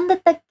 なんだっ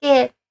たっ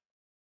け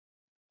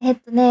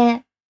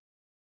ね。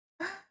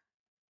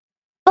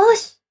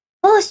Bosch?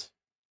 What's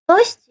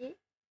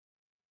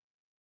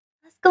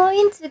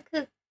going to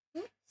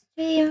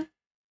stream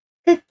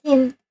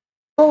cooking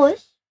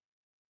bush,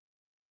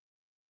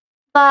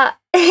 but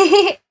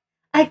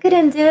I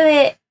couldn't do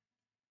it.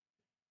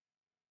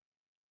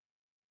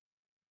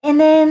 And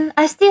then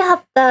I still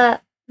have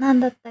the なん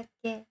だったっ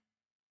け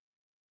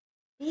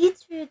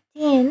beach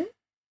routine.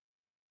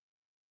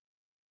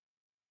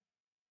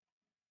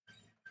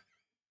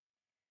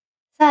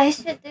 So I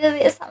should do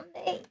it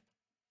someday.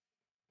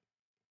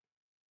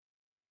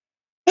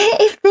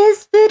 If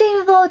there's food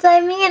involved,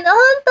 I mean,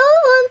 本当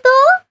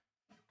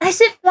I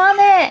should plan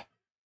it.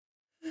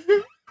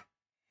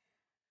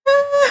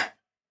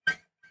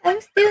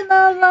 I'm still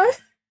nervous.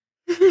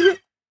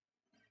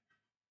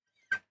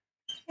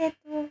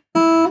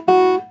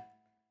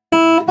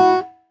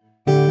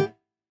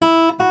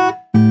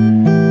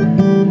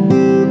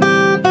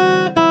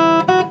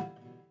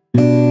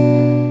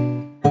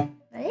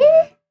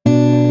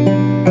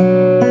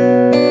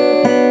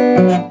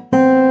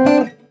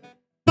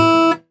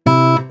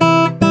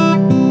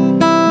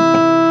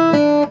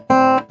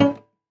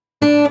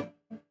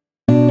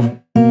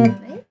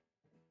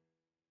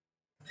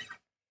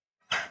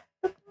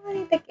 どこまで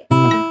行ったっけ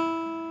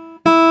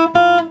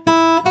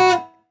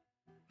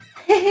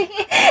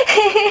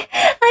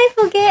I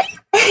forget.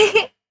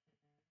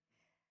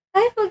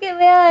 I forget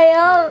where I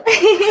am.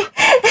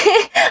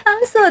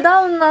 I'm so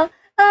down now.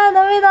 ダ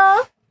メ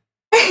だ。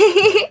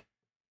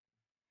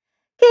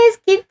Case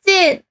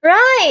kitchen.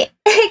 Right.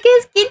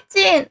 Case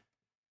kitchen.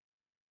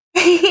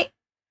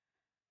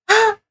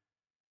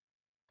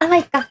 まあ、い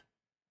っか。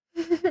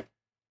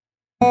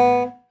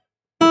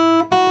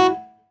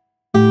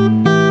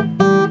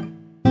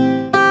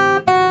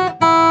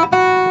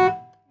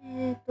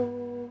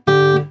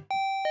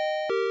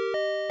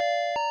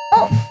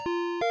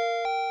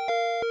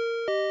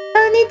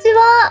こんにち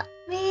は。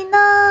みん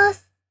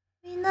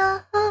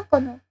な、ハコ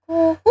の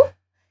候補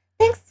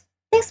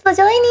Thanks for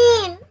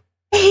joining.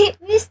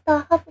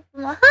 Mr.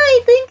 Hapopuma.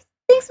 Hi,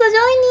 thanks for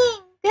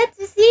joining. Glad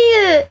to see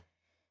you.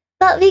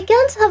 But we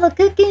can't have a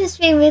cooking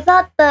stream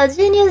without the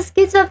genius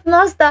ketchup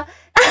master.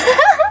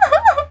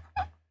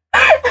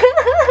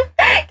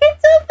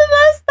 Ketchup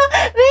master.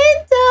 め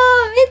いちゃ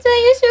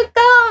ん you should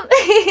come.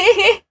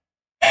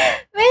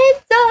 めい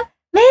ちゃ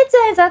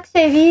ん is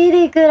actually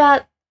really good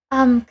at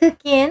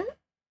cooking.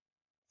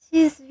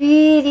 She's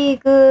really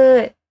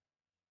good.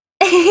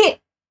 I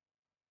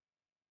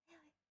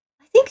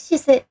think she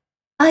said,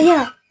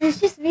 yeah,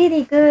 she's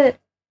really good.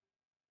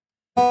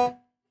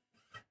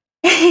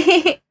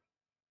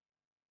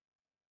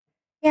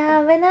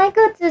 Yeah, when I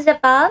go to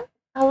Japan,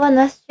 I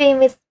wanna stream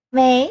with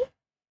May.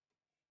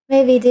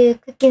 Maybe do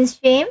cooking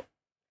stream.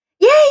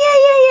 Yeah.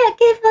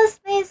 K-Pop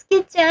May's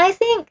Kitchen. I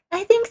think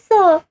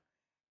so.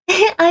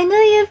 I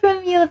know you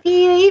from your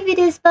PUE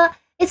videos, but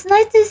it's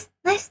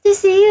nice to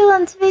see you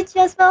on Twitch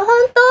as well.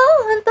 本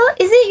当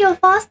Is it your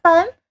first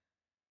time?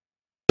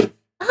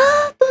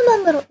 どうな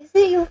んだろう Is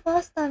it your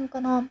first time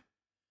かな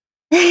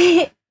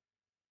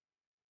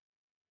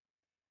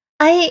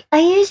I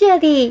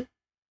usually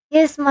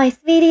use my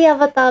 3D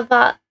avatar,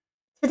 but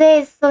today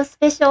is so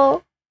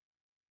special.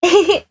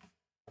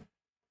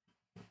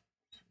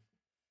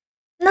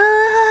 No!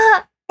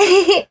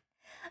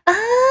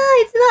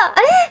 It's not!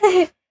 あ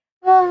れ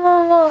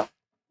もう。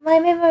My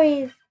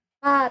memory is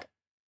bad.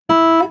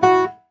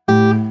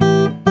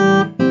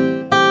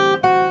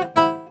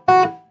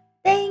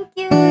 Thank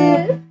you!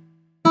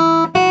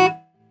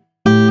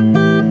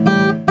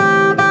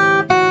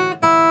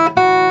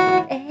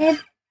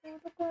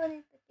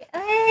 I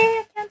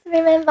can't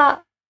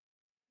remember.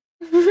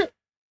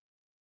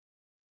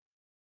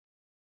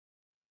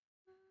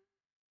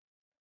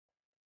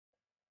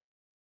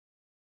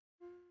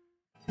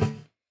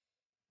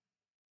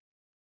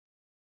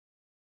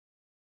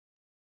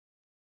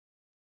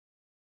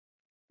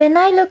 'When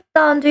I look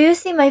down, do you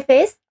see my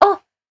face?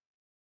 Oh!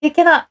 You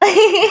cannot.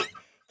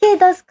 Kay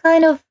does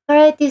kind of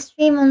variety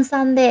stream on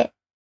Sunday.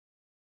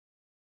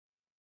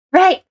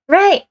 Right!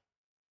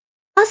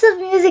 Passive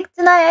music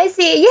tonight, I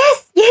see.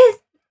 Yes!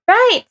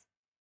 Right!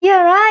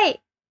 You're right!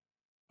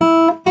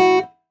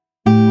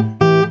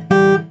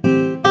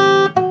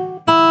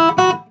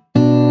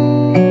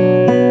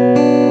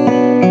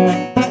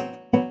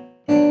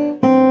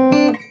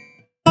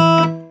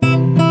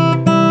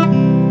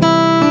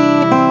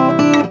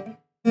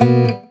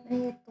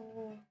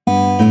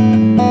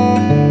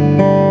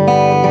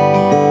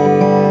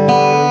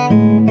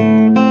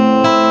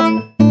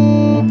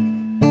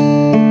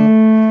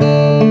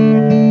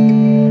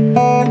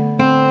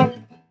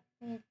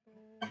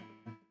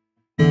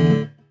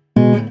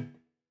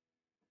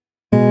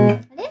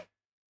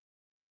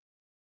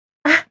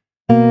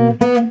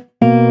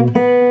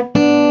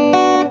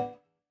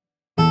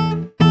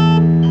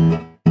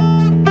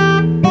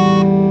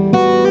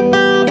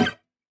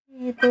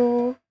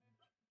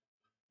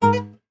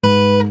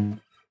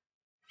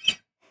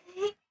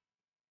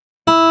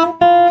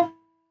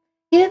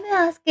 You may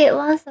ask it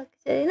once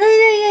actually. な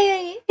に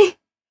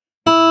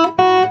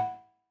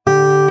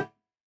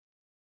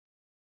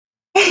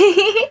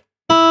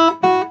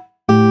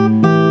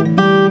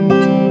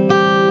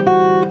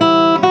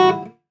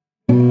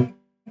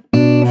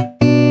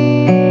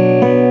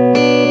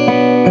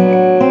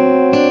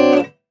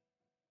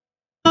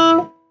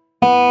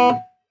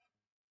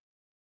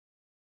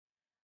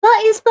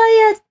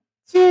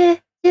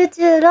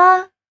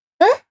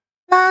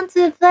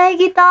play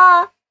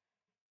guitar.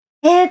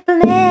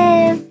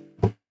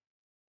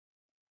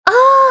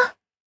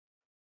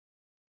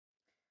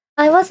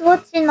 I was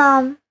watching,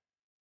 ね、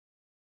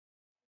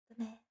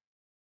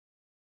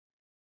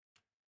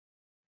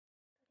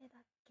どれだ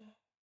っけ、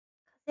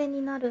風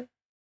になる。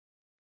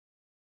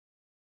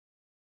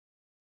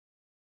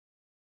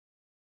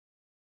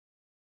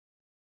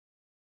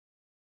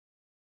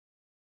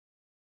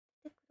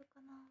出てくる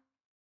かな。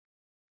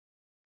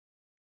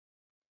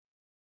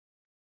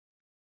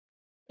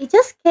It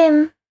just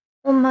came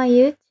on my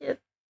YouTube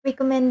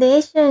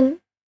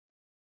recommendation.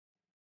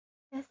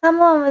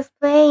 Someone was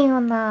playing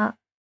on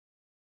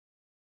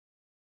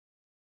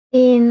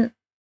in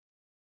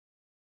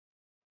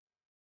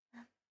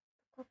ど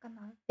こか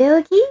な、ベ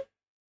ルギー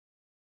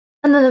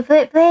？No,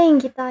 playing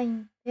guitar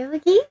in ベル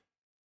ギー？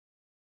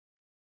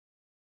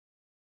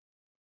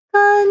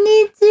こん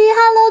にちは、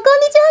ハロー、こん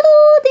にちは、ハロ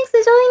ー、Thanks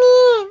for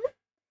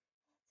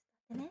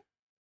joining! ね。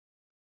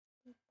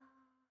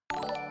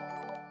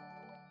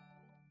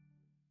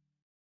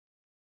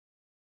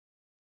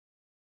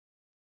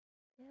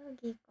ベル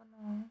ギーかな。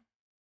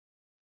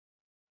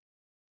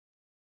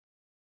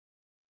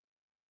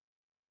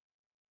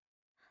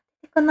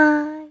出てこ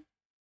ない。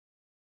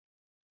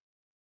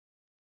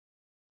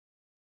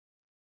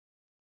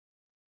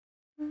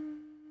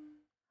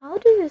How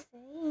do you say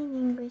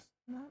in English?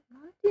 なんて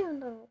言うん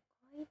だろう。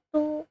回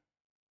答。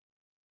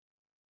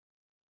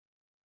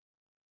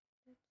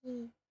風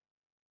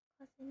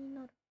に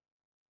なる。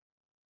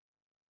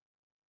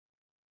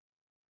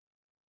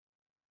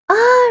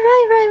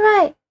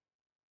right.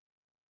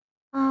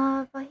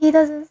 But he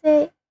doesn't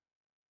say.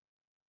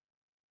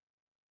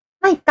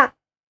 まあ、いっか。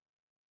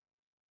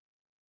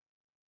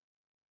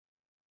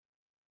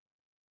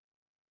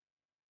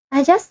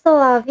I just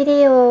saw a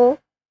video.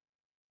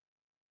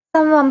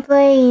 Someone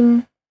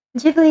playing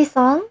Ghibli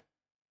song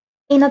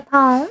in a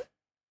town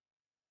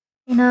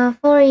in a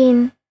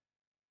foreign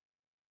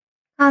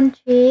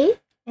country,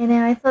 and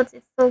then I thought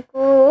it's so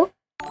cool.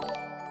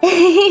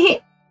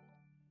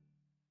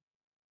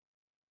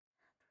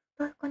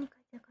 どこに書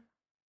いてあるか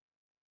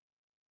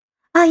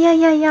な。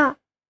Yeah.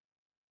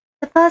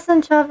 The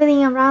person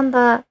traveling around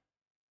the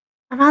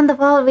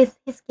world with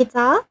his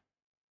guitar.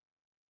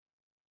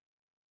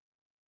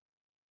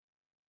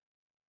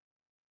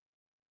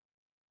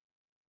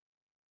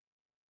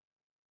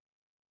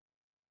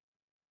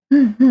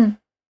 ま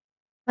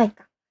あいい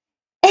か。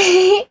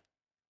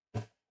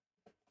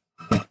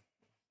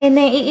And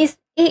then it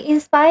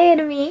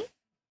inspired me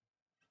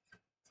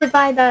to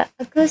buy the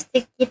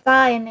acoustic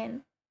guitar, and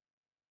then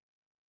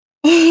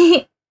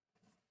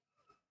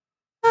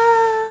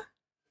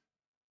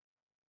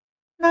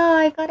now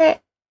I got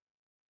it.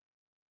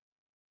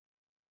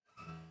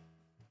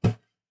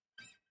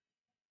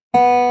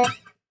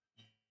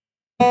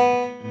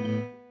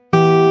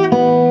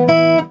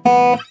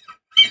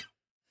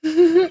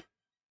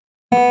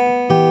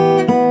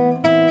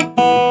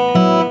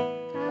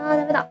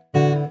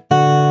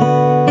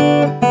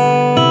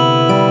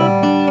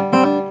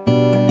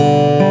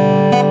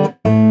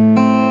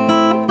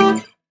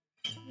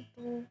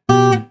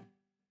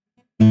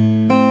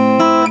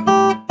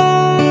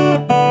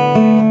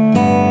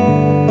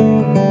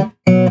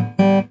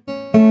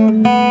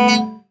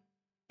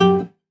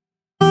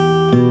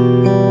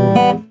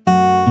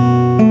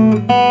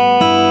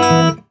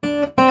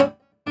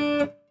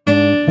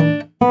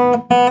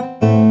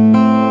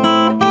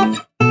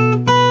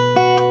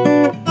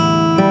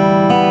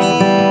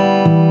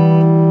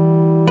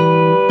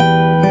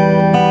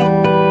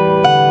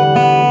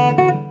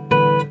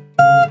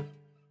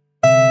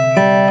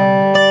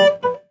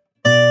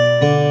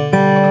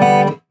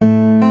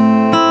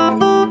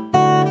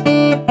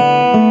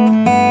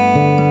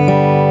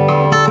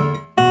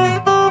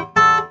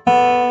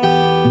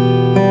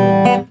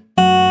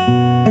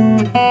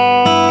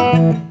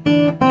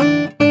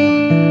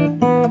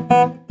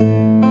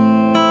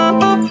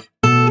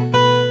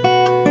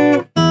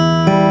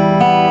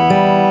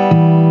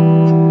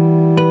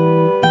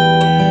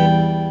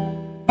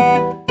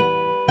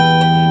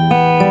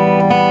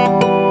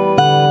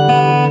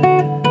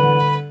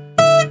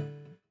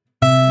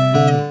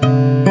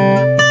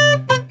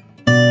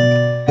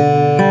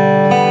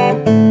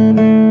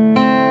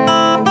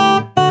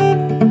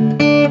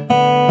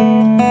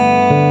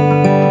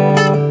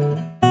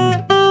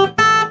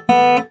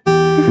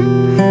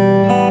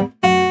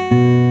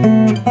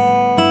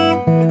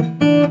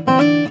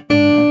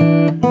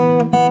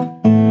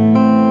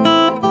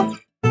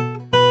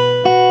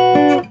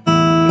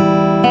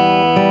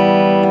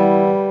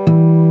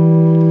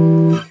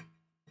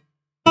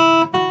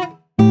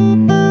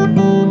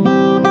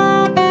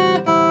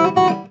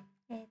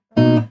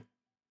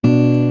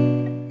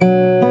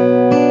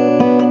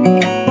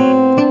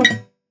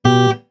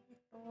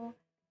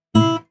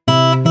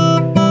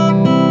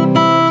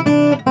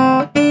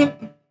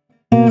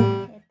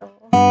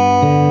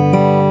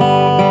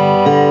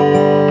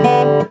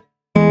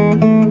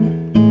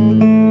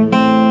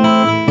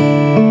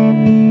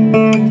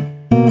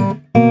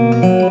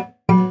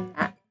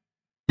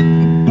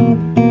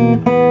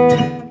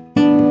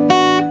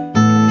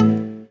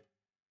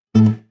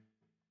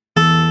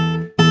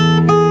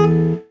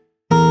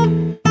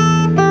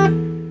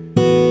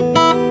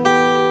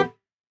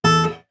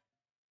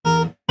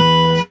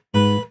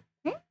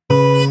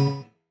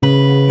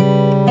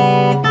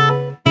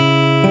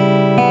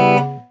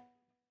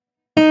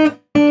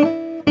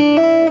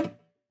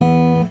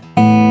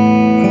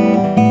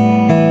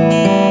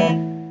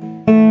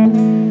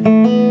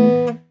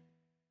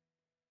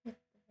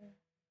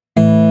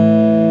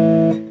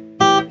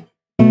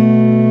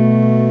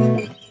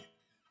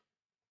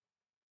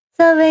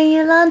 when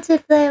you learn to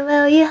play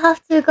well, you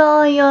have to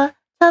go on your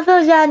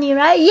travel journey,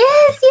 right?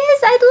 Yes,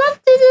 I'd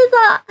love to do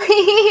that.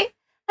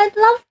 I'd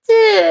love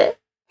to.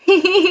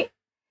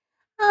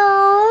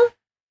 Oh,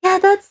 yeah,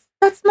 that's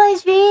my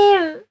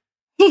dream.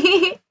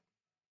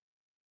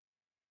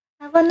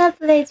 I wanna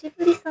play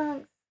Ghibli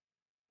songs.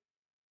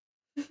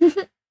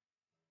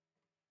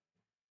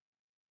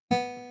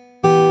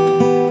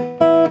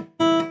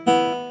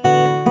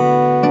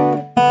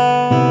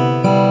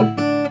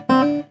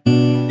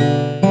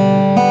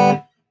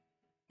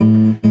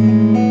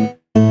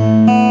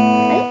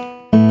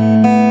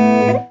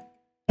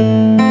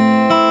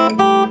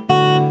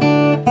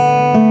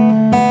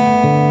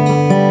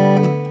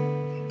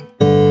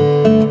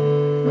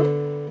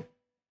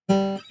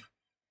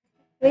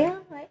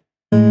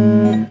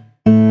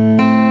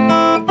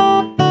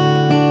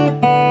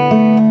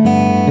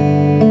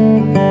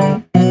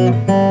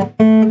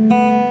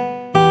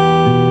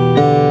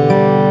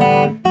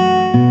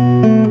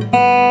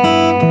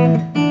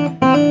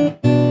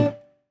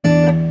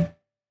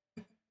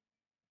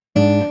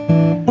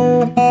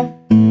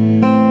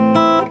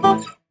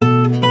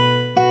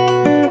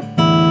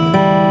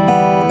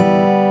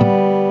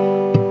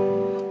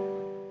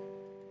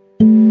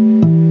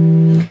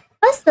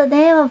 What's the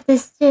name of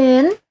this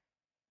tune?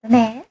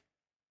 The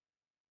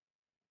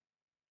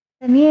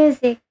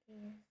music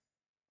is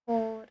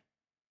called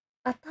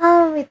A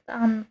Town with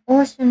an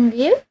Ocean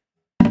View.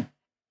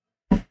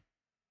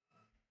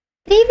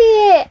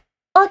 Trivie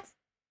od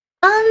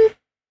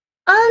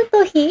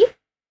Antohi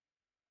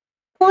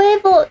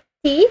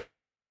Poeboti.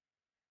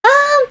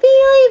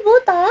 P.O.E.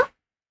 Bota?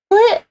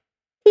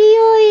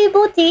 P.O.E.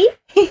 Boti?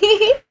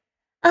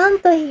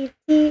 Antohi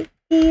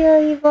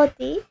P.O.E.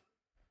 Boti?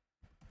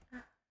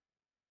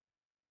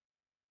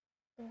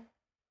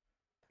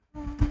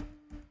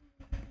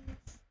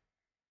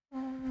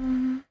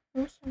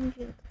 Ocean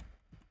View.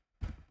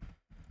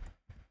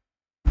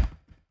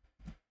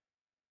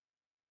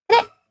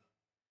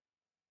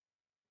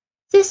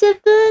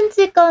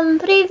 Shushupunchikon,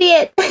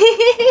 привет!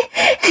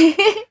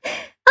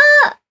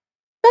 Ah!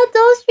 That's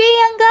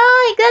Austrian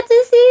guy! Glad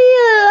to see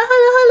you!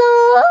 Hello!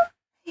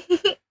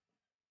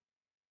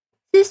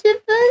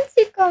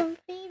 Shushupunchikon,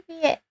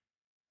 привет!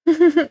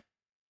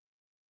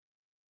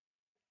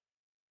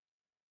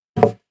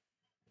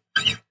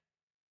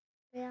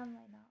 Where am I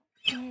now?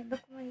 ど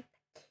こまで行っ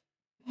たっ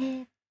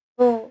け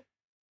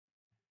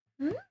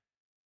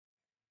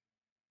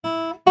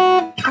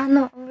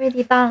？No,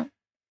 already done.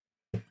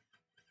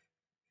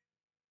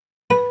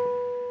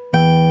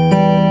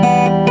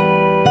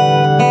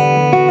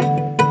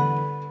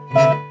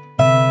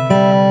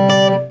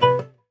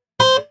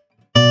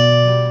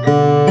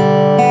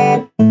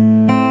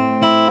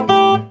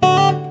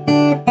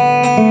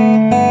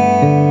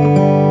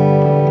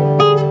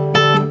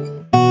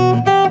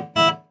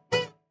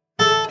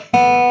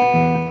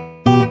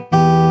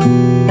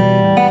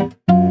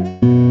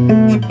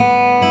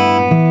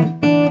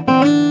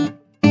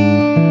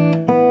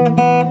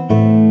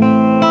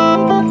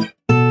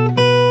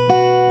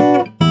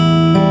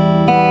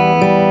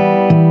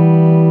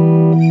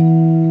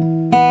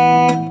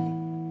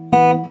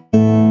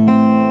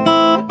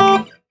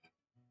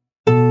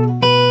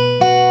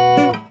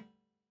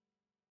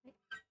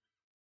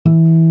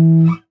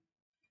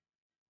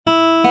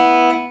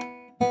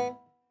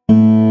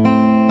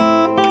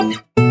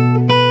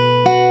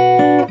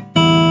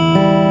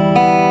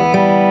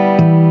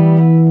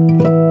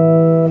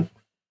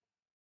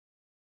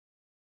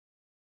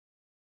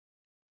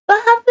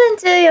 What happened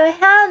to your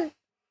hand?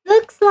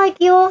 Looks like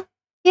you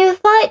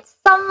fight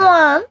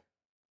someone.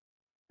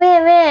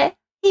 Where?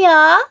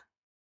 Here?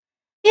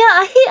 Yeah,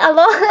 I hit a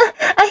lot.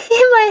 I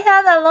hit my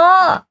hand a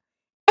lot.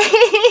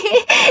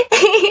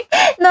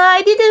 No,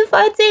 I didn't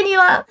fight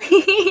anyone.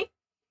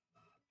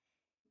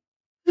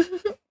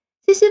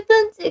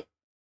 Shushupunchi.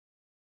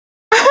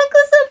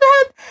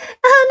 Kusubat.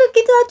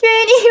 Kita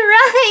training.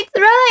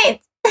 Right.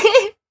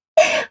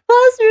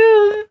 First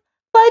room.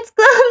 Fights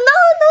club. No.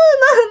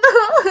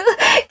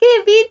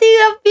 Keep beating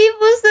up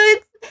people, so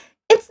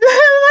it's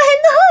not my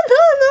no.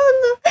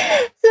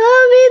 So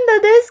I'm in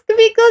the desk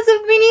because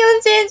of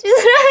minion changes.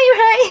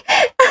 Right.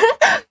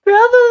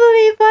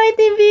 Probably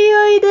fighting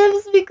BOE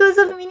devs because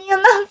of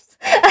minion ups.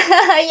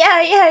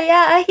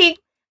 Yeah.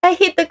 I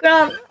hit the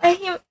ground.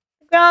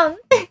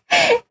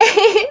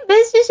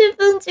 Best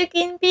Shushupunchik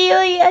in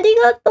BOE. あり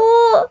がと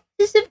う。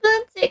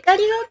Shushupunchik あ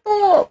りが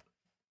と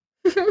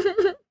う。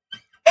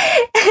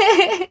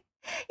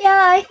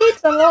Yeah, I hit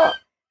a lot.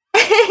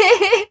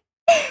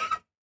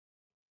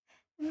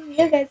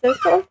 You guys are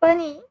so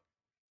funny.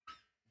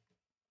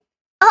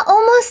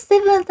 Almost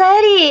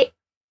 7:30.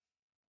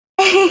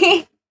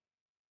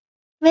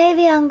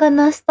 Maybe I'm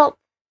gonna stop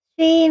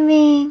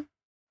streaming.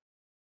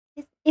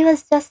 It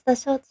was just a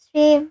short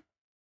stream.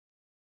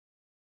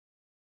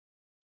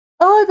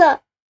 All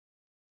the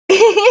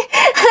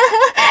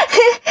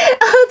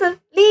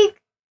leak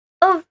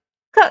of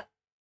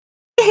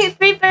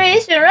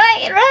preparation,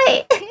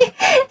 right.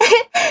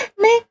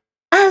 Lake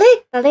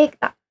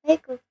of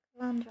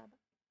Calandra.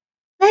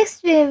 Next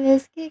stream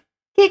is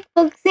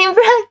kickboxing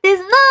practice.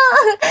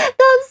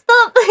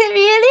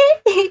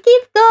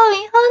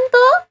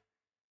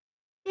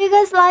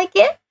 like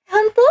it?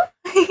 本当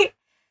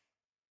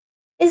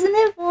？Isn't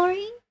it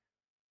boring?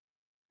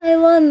 I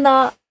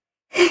wonder.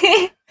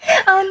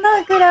 I'm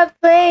not good at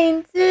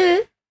playing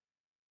too.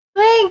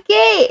 Playing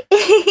gay.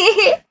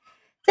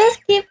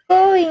 Just keep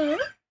going.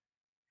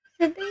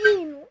 それで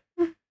いいの？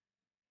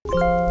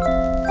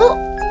お！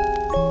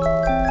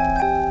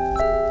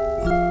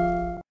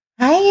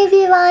 Hi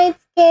everyone,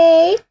 it's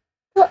gay.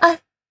 と、あ、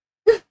だ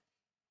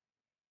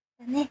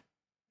ね。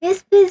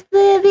Yes, please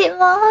play a bit more.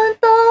 本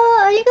当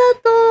ありが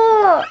とう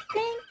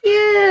Thank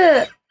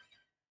you. I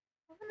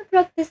wanna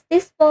practice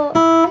this part.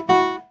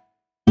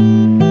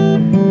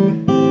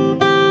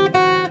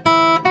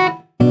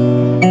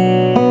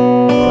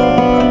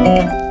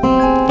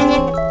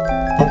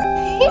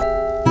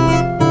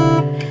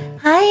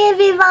 Hi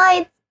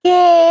everyone, it's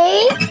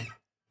gay.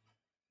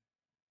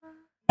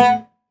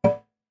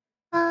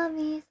 あ、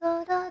みそ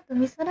らと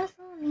みそらそ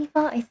うみフ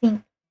ァ I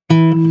think.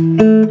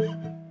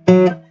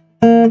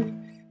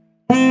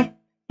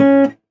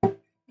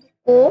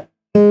 お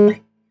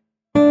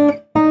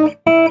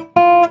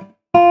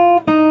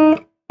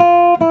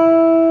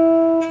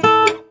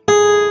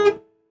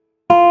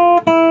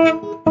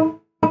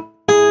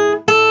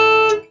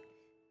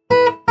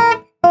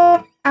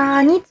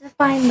？I need to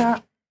find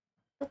the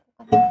どこ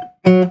かな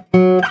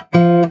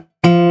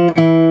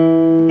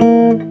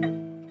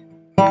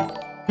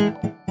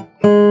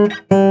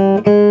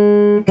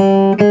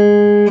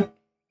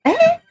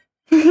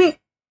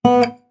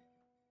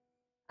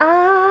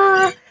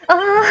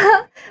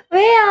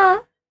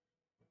Where?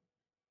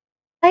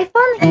 I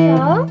found here?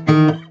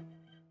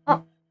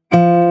 あ。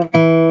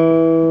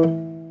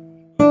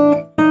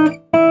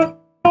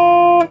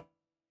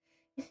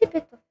Is it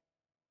better?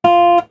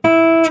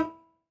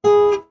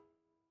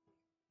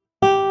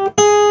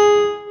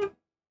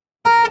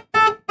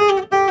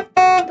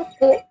 ど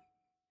こ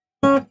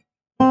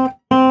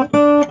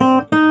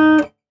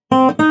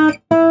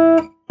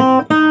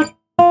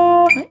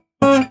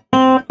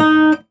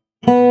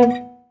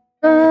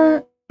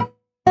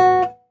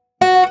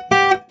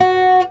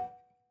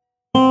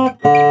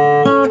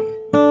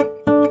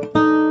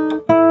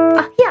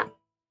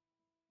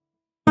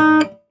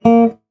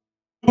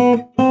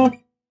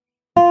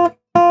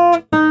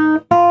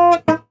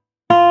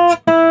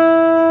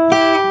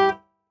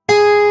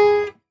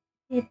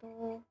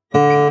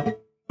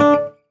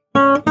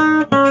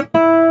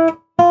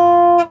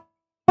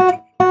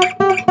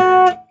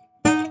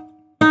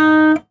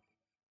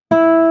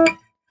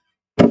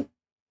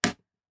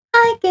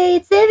？Okay,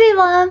 it's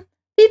everyone.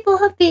 People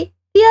happy.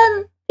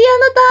 Piano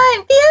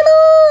time.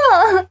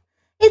 Piano.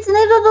 It's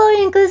never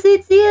boring cause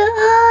it's you.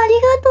 あり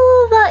がと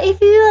う。But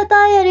if you are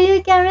tired,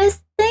 you can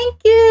rest. Thank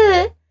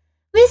you.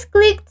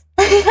 Misclicked.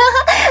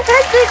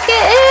 That's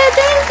okay.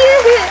 Thank you.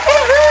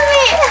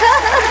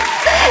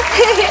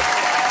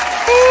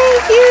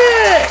 Thank you.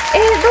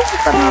 どこ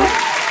かな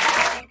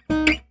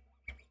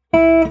I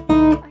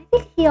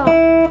think here.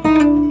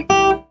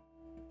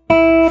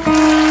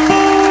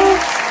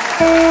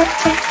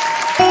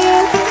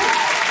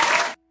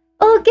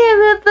 Okay,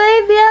 we'll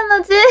play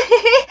piano too.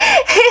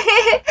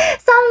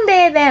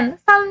 Someday then.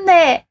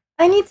 Someday.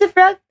 I need to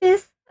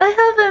practice. I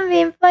haven't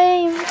been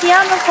playing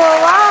piano for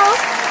a while.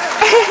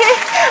 あ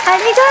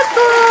りが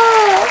とう。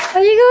あ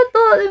りがと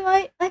う。でも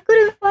I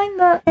couldn't find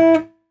that.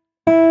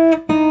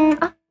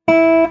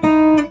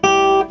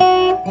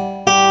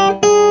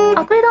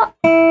 あ、これだ。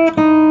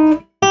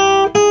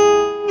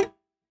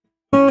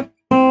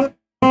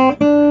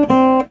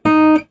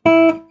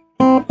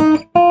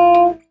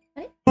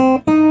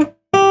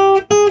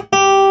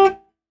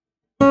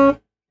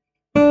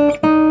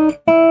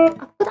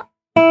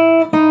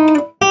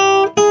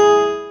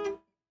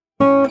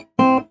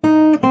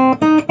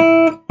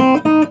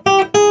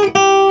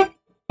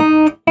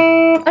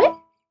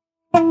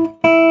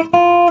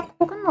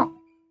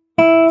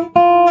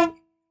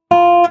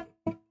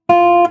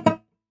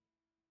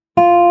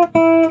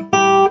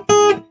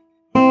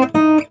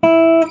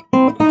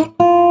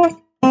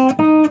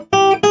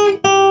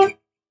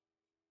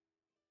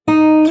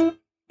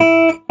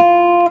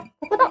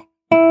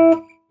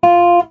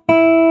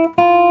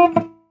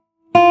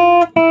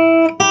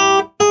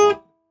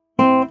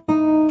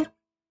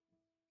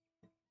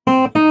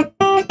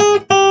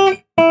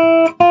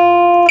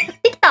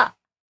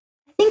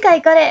I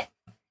got it.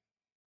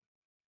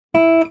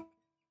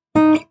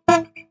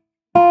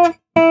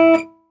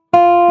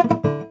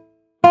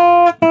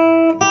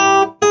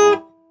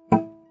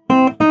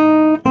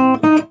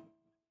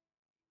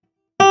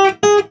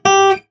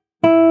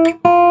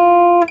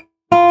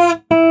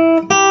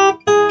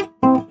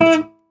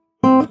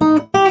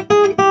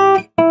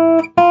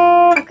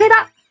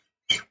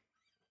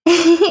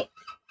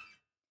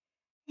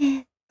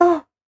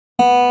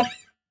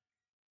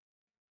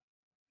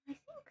 I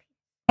think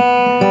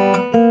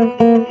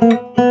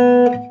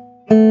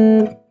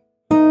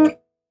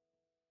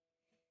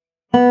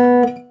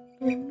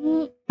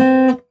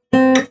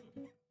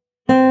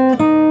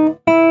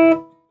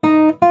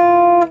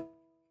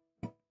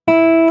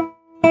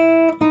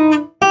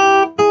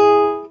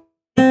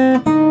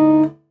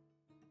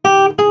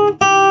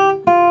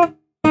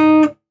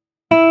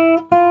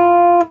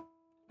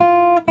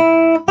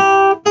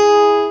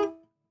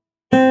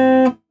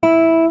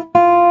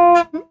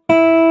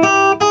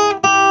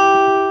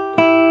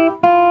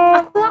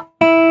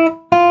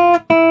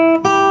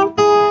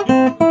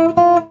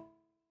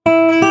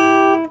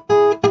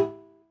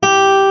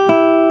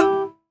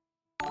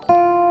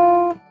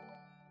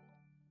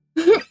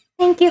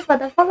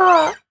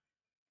Cool.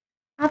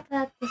 I'll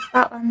practice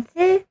that one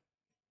too.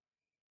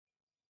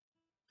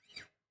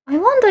 I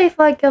wonder if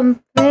I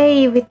can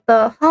play with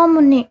the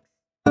harmonics.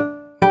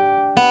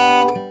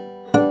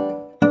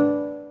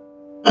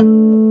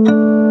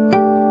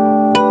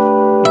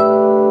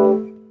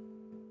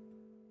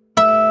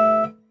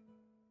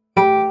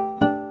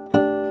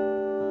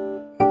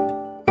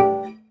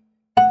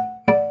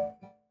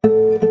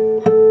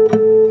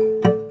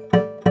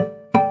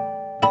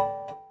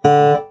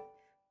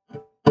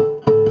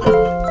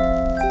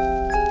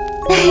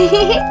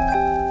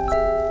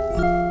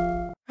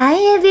 Hi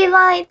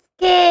everyone, it's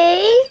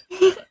Kay.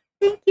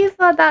 Thank you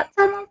for that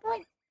channel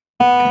point.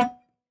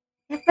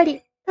 やっぱ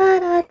り、タ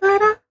ラタ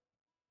ラ。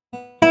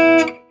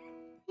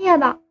嫌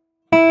だ。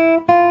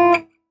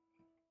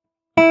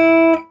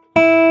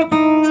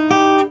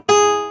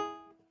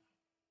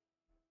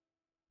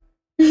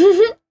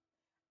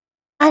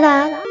あ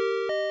らあら。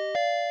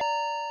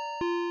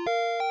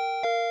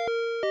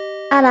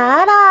あ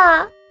らあ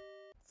ら。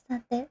ちょ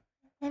っと待って。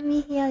Let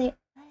me hear it.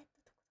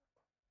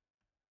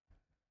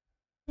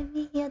 Let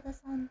me hear the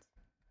sound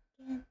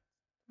again.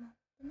 待っ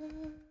てね。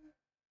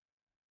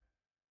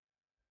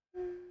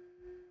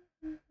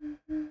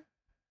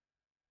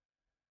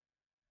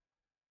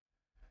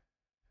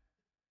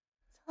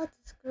It's hard to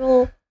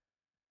scroll.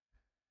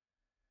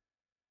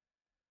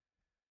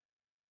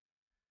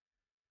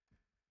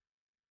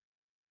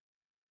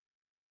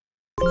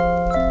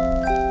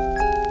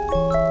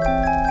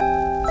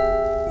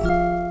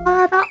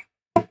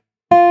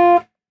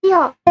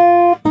 Yeah.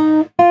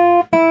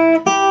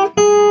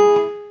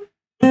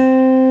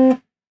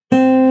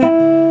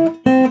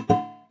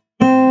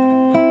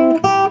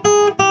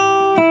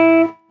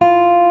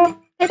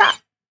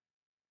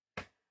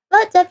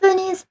 What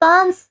Japanese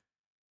bands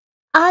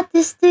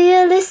artists do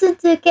you listen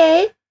to,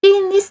 Kay?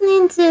 Been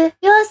listening to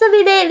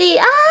YOASOBI lately.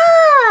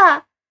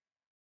 Ah!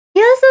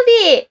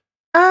 YOASOBI!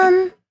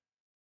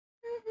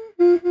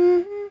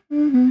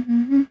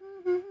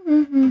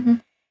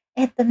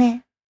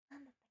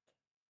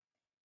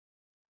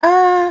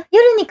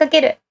夜にか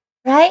ける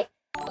right?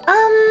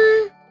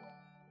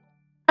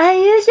 I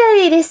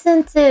usually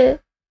listen to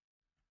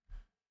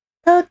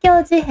東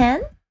京事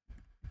変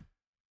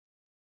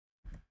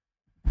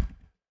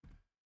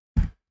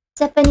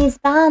Japanese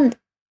band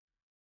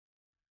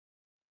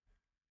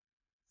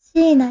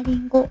椎名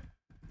林檎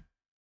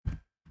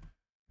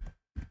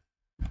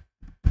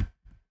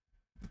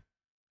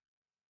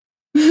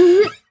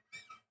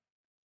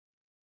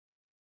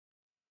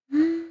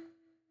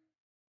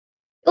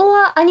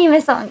or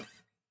anime songs.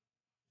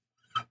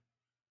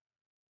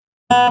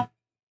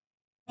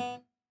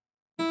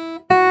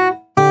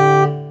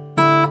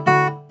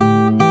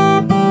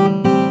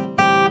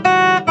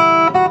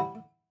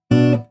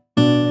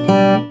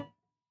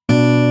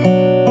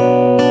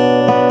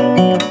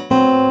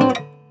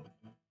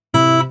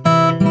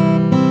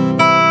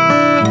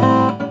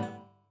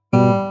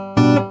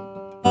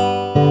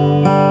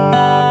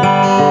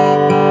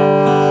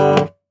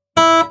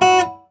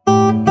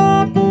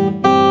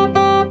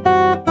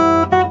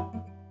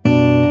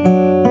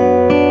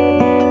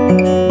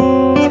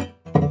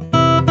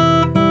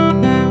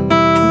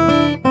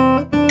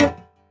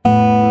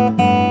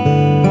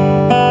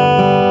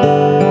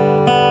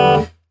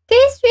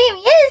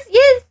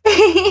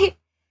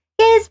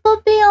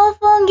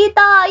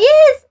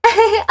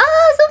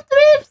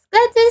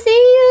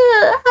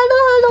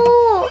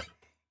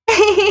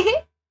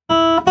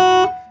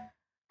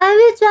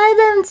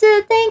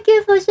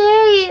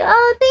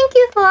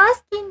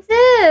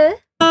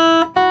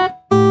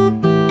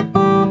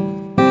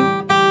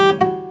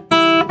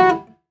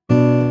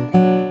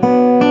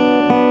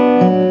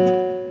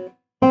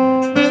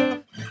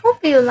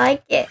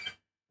 Like it.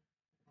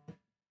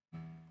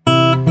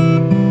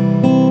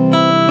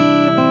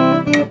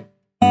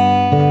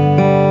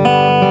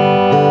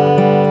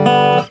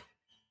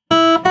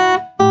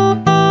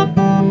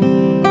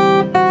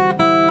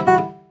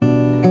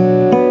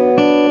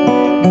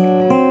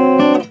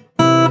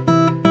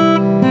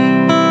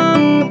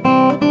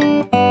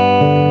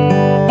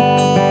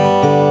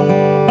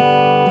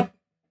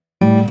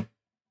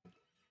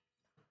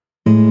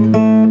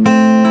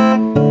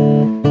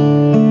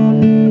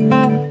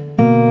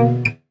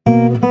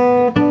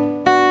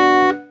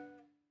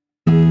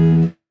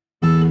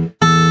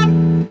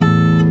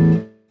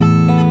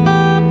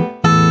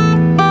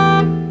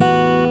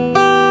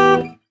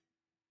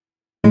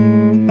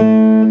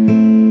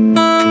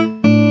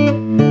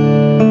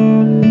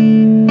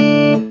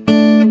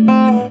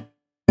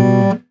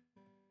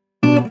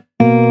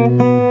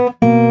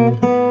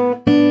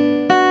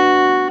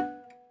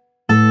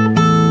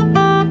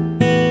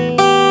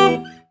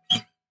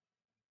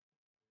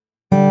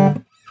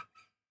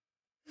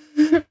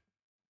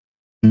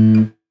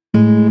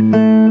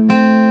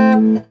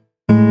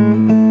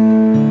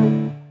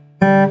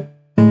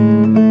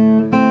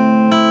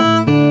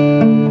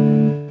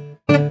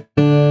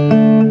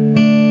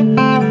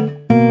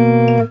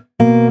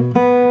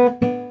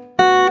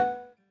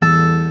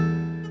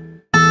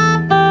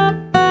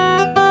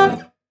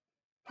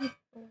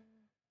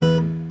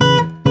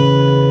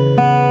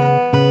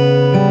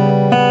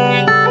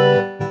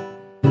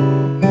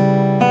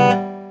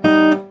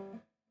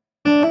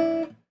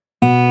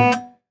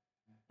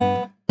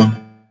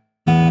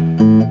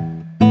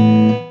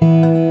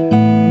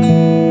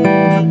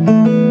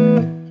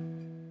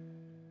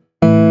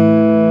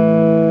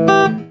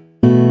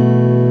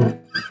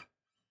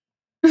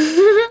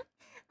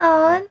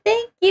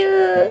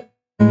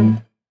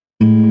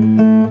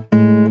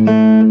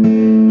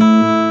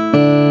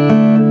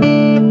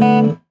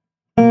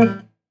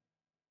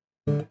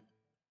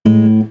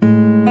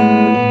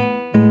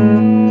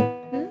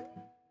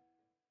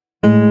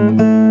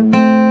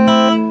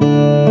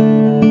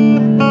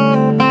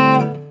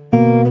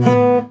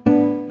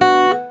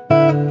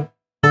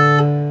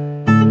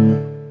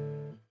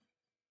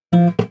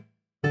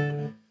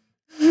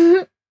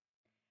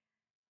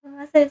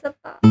 忘れちゃっ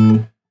た。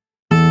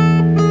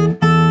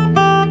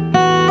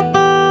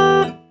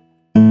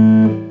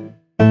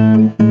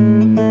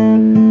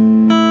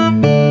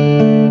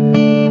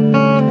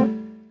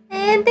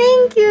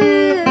Thank you!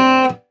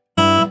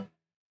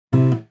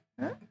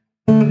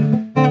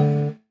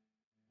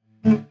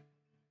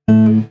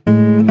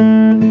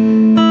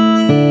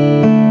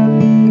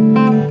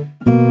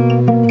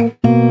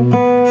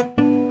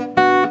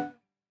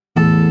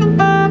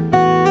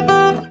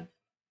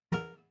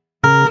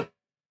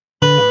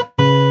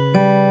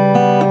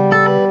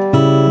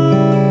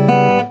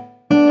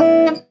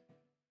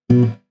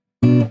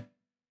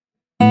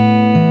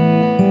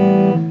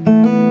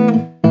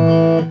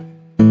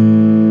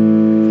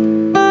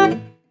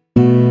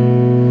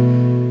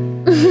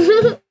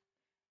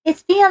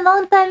 It's been a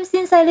long time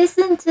since I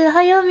listened to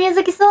Hayao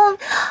Miyazaki song.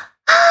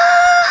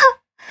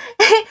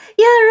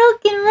 Yeah,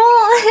 rock and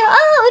roll.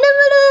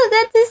 Urumuru,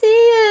 glad to see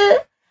you.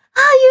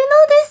 You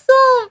know this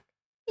song.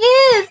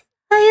 Yes,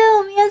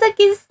 Hayao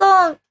Miyazaki's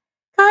song.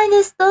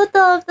 Kindest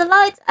daughter of the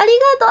lights.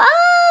 Arigato.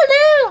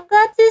 Ren,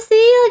 glad to see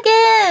you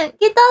again.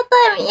 Guitar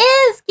time.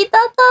 Yes,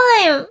 guitar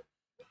time.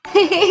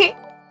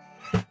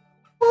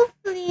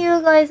 Hopefully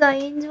you guys are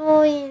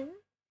enjoying.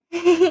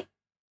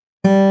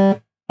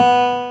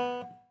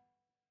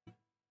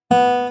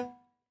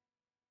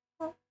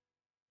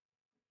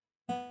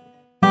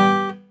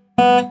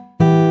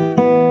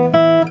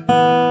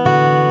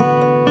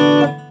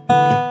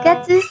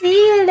 Glad to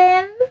see you,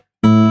 Ren.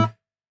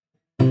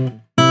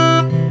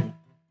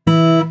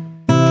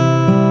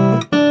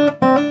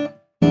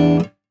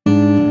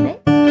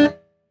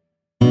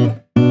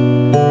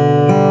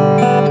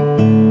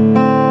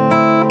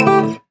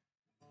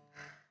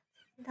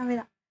 ダメ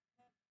だ。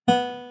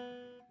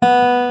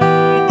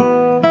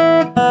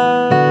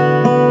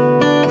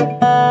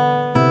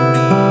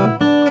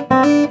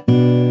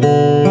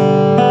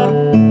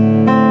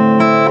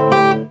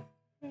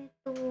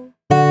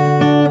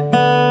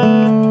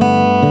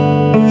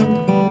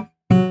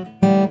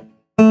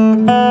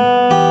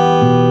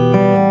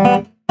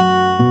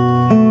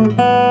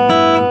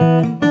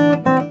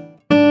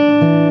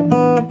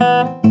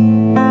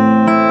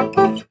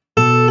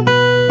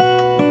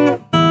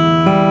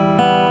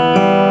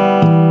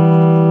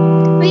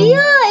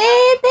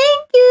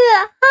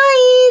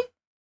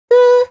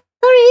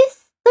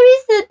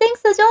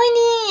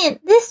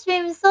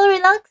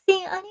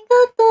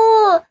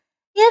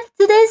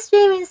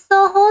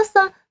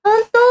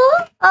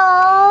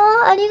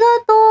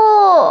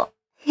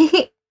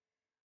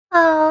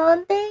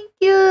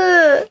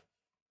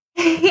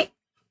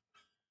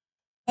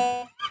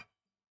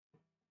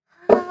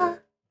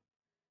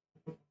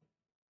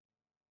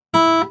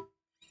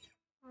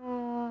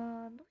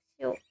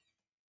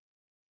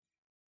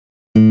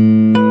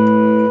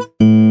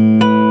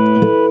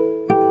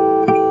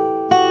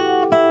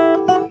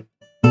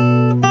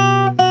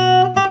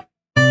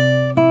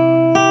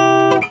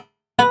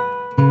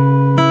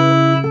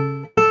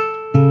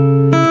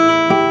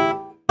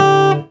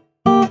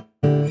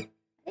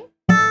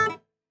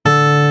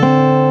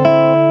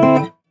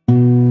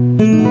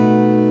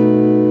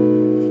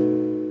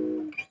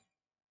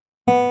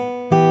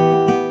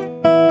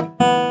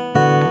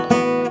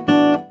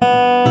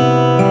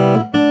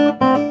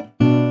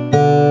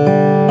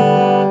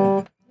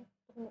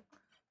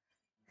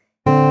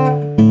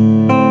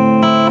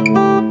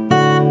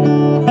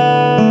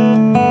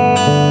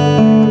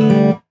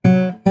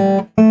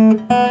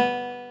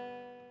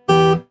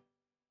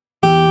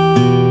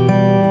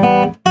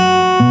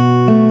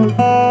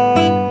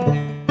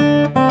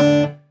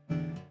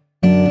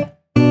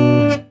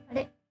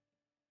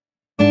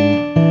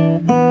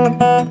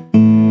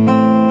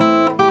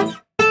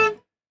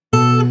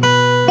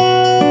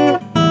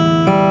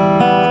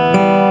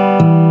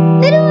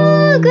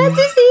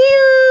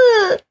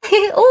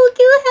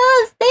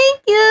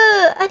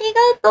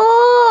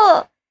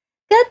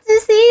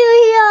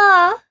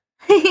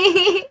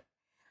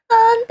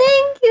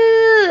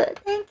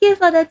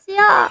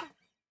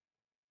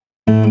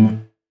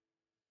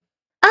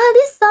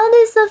This sound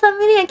is so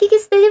familiar.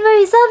 Kiki's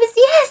delivery service.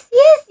 Yes,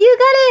 yes, you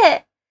got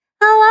it.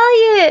 How are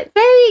you?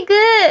 Very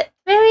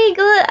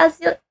good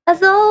as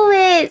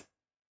always.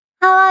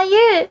 How are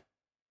you?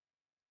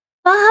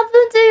 What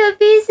happened to your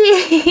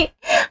PC?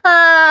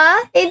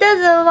 It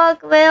doesn't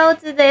work well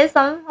today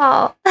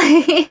somehow.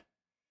 So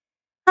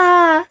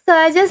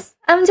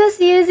I'm just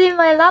using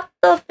my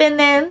laptop and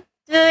then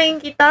doing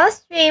guitar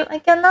stream. I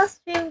cannot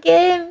stream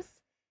games.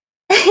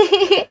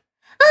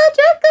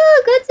 Draco,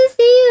 good to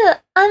see you.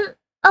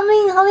 I'm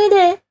in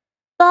holiday,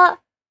 but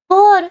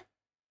bored.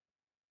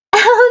 本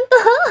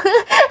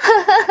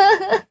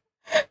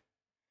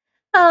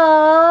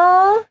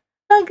当?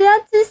 But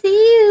glad to see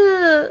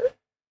you.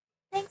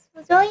 Thanks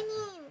for joining.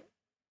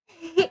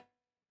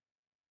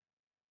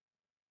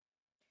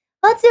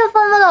 What's your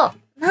phone model?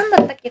 なん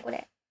だったっけこ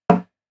れ。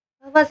や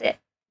ばぜ。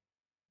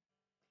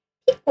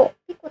ピコ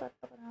だっ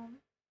たかな。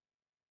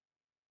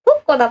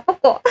ポコだ、ポ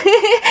コ。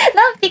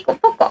何ピコ、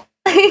ポコ。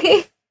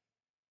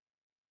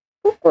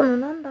ポコの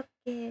なんだっ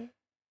け。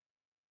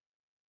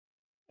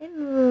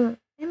M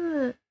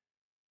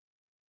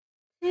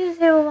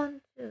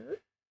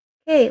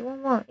wait,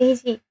 one more.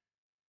 AG.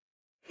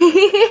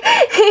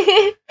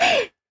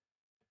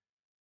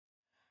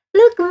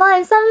 Look,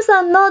 mine,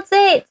 Samsung Note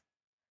 8.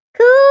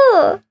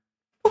 Cool!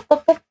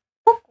 Poco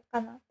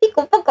かな？ピ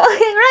コポコ。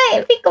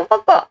Right! ピコポ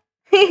コ。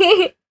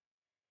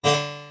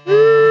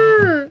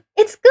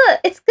It's good!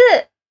 It's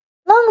good!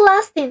 Long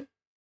lasting.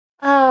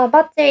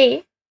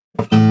 Battery.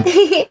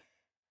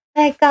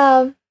 Like,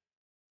 I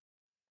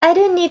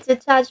don't need to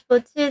charge for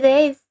 2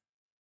 days.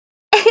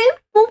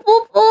 ポポ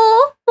ポ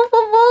ポポポ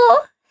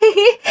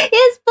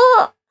Yes, ポ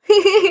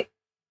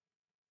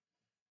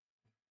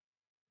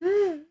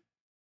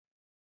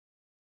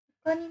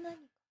他に何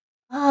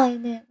か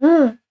ね、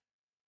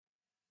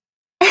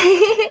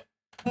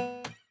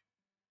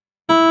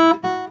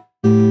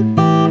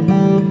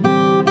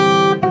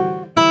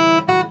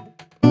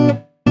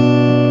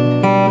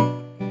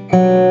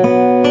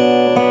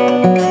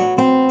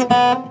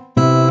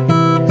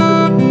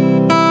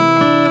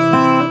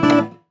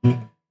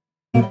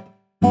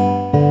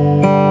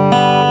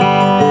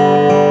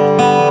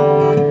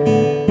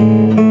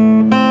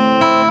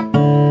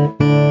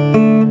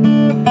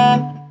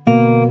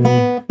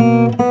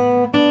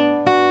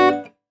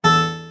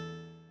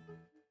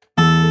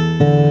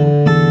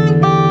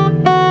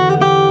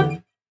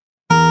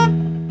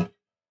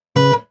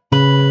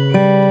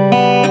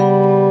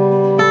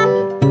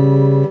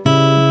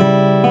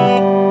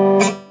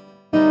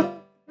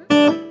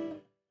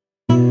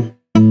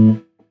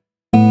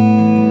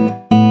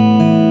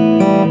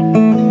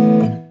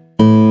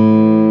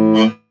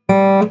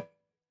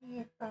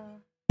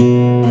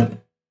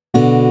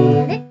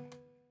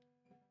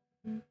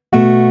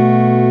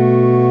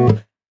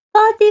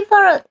Party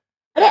parrot.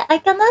 I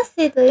cannot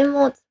see the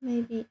emotes,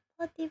 maybe.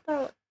 Party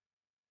parrot.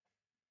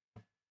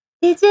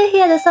 Did you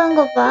hear the song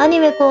of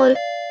anime called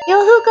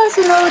夜更か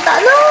しの歌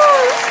No!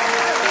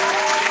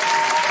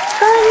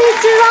 こんに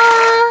ち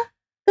は。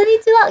こんに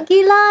ちは。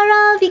ギラ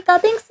ラビカ。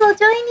Thanks for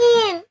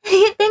joining.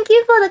 Thank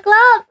you for the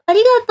clap. あ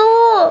りがと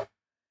う。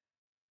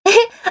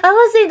I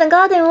was in the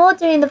garden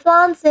watering the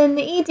plants and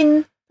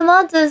eating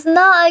tomatoes.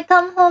 Now I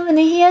come home and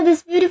hear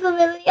this beautiful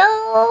melody.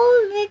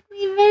 Oh, make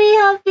me very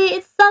happy.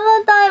 It's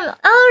summertime.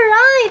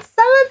 Alright,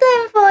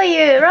 summertime for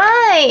you,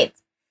 right?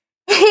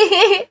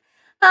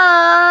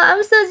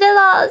 I'm so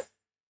jealous.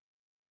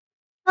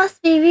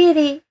 Must be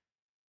really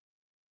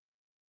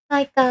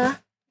like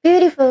a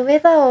beautiful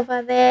weather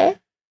over there.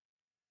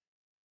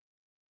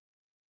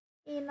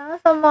 いいな、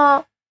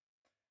summer.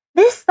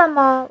 This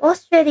summer,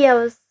 Australia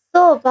was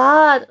so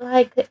bad.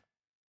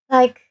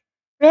 Like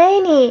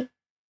rainy.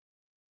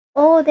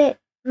 All day.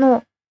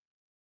 No.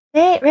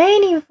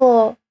 Raining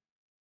for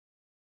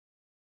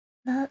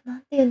なん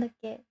て言うんだっ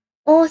け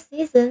All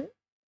season?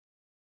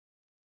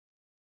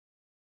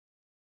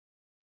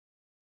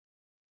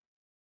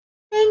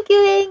 Thank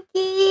you,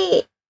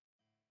 Enki!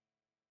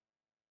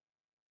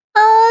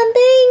 Oh,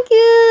 thank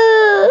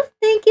you!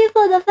 Thank you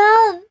for the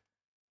fan!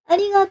 あ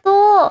りが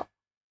とう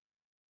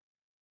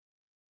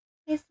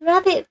This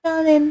rabbit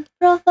fan and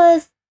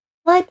profiles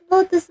white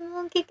lotus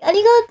mooncake あ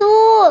りがと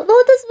う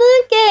Lotus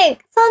mooncake!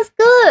 Sounds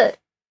good!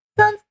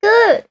 Sounds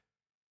good!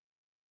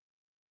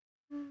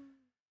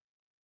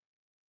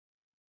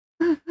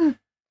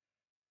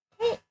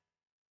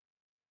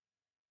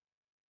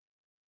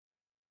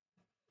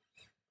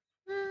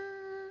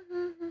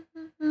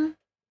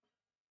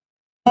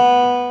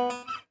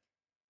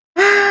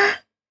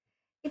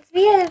 It's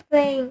weird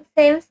playing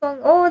same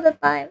song all the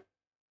time.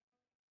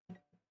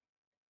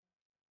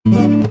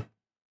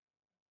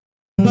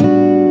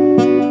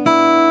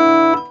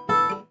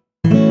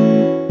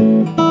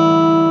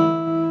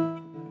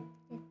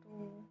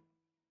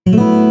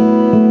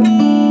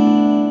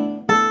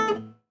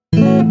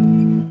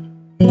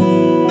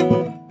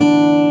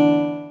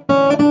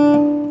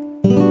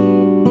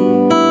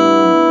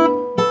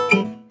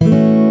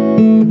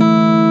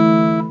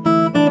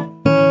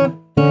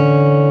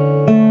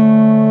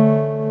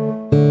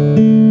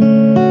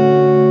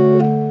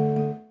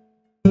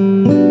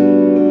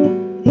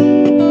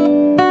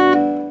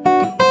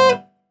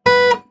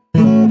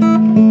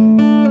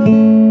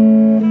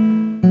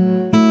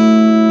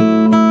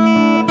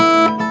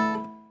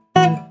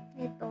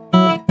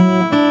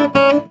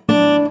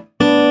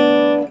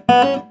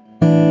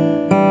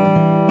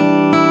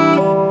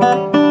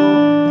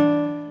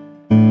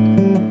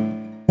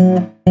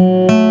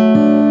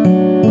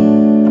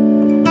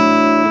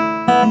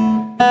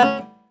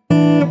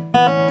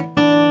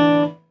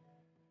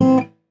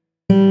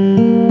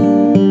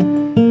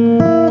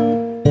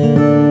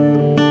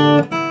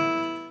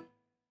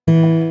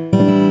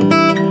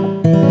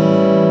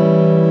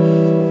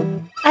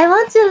 I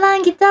want to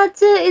learn guitar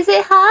too. Is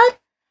it hard?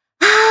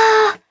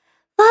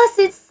 First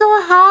it's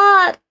so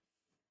hard.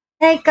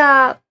 Like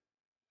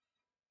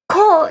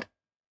chord.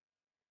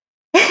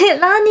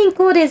 Learning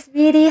chord is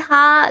really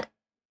hard.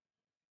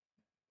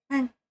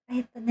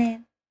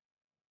 ね。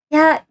い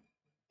や、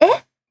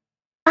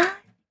I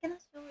cannot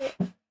show it.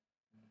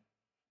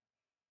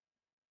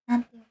 な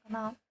んていうか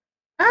な。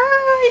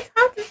It's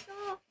hard to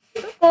show.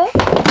 どこ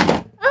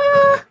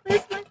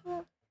？Where's my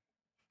phone?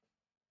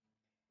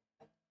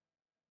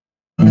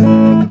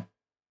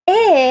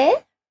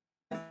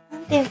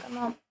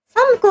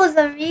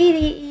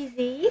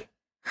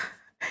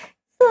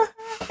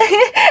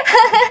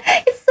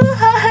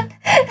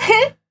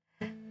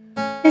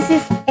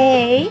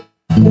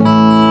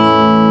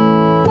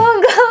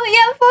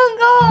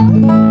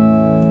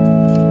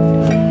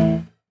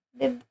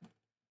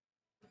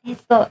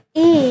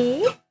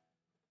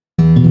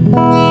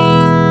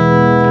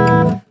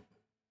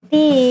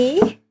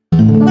 D,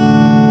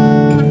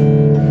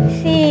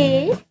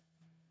 C,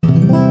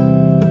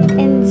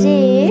 and G.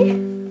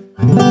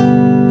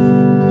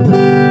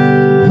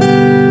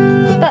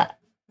 But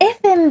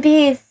F and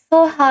B is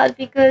so hard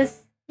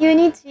because you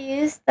need to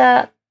use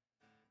the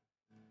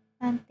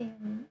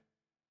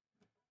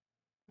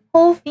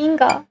whole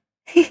finger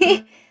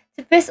to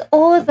press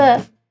all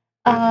the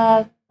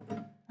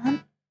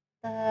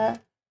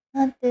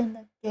なんて言うん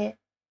だっけ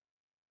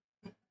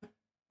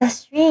the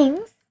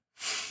strings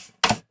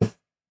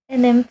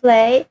and then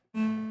play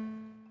F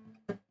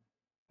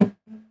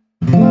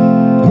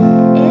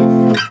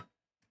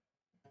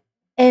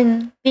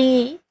and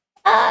B.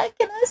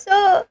 Can I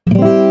show?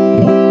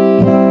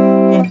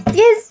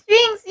 Yes,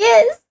 strings,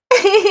 yes.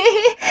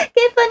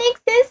 Kepanik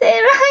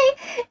sensei, right?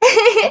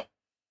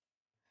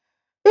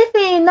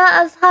 Definitely not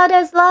as hard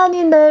as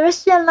learning the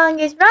Russian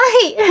language,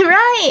 right?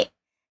 Right.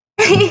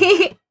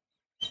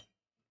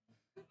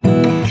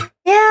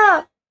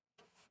 Yeah.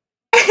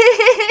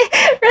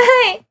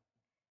 Right.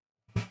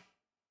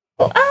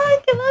 行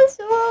きま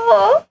しょ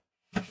う。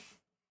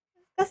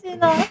難しい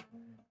な。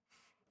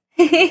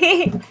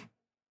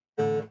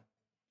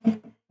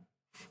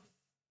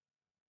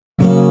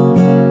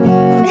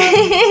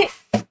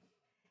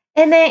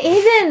And then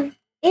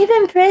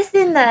even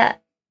pressing the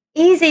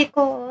easy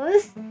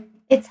chords,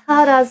 it's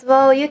hard as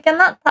well. You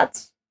cannot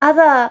touch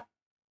other.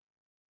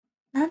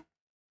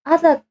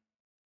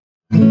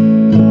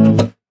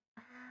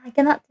 I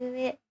cannot do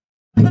it.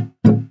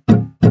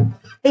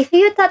 If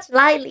you touch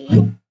lightly,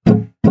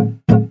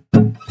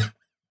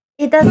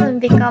 it doesn't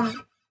become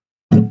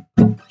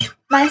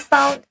my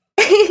sound.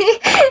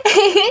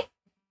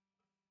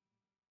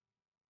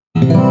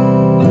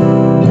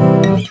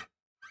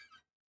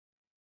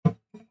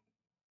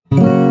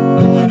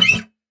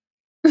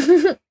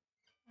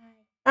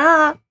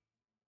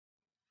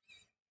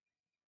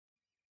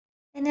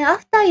 And then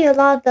after you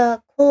learn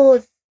the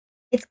chords,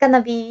 it's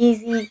gonna be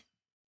easy.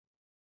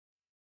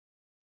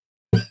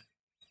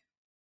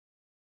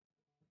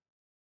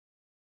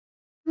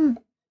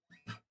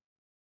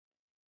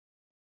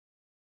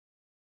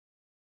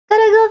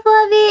 Gotta go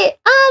for a bit.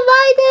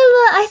 Bye,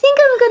 Devil. I think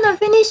I'm gonna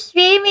finish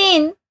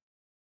streaming.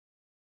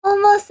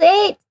 Almost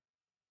 8.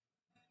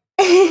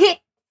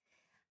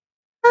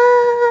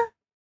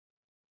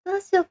 ど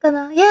うしようか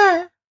な。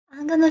Yeah,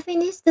 I'm gonna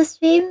finish the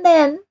stream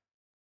then.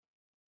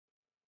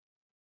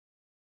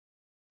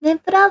 No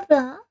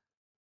problem.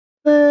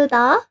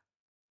 Buddha?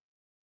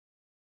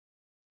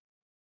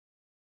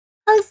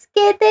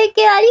 Huxke, take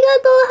care. ありが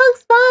とう、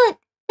Hux back.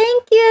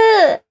 Thank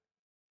you.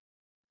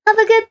 Have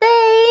a good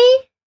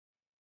day.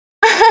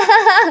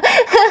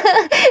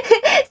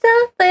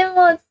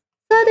 Sometimes.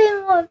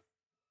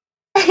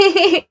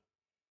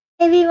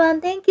 Everyone,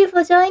 thank you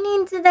for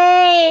joining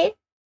today.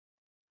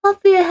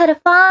 Hope you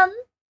had fun.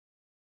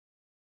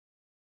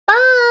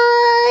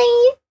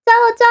 Bye.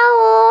 Ciao,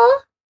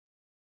 ciao.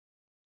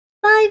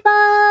 Bye,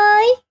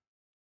 bye.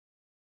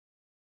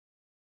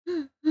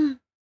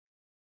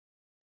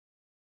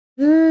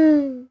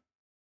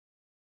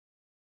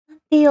 なん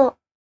てよ。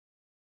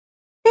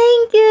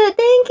Thank you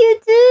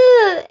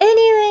too.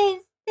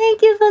 Anyways,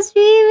 thank you for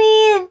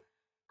streaming.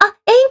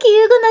 Enki,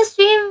 you're gonna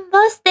stream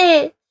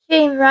birthday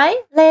stream,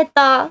 right?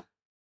 Later.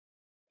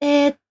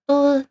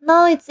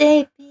 Now it's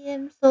 8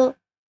 p.m. So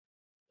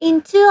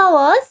in 2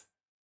 hours,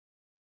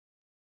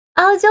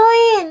 I'll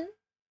join.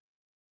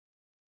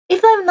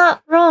 If I'm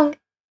not wrong,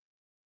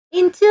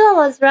 in 2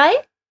 hours,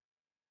 right?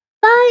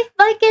 Bye.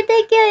 Bye, take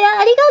care. Yeah,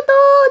 ありがと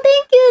う.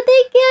 Thank you.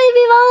 Take care,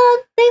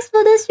 everyone. Thanks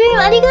for the stream.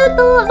 ありが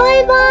とう.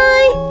 Bye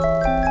bye.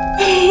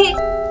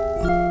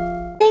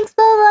 Thanks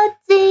for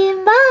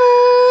watching. Bye.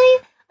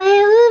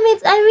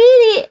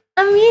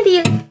 I'm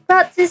really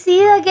glad to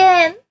see you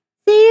again.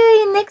 See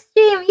you in next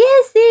stream.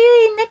 Yes, see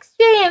you in next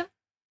stream.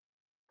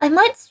 I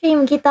might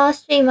stream guitar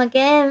stream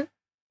again.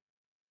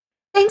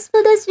 Thanks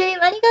for the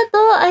stream. ありがと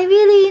う. I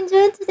really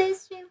enjoyed today's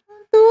stream.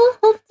 本当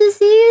Hope to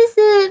see you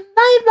soon.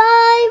 Bye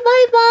bye.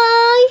 Bye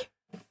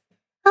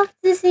bye. Hope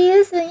to see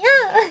you soon.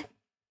 Yeah.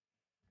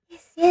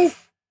 Yes.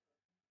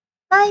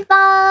 Bye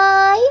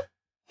bye.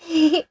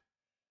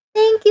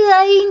 Thank you.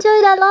 I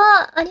enjoyed a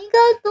lot. ありが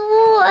と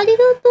う.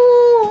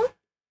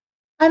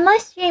 I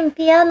might stream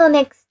piano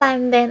next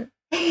time then.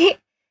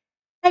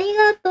 あり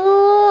が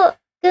とう.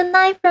 Good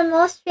night from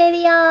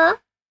Australia.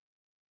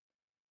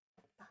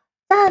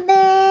 じゃあ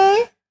ね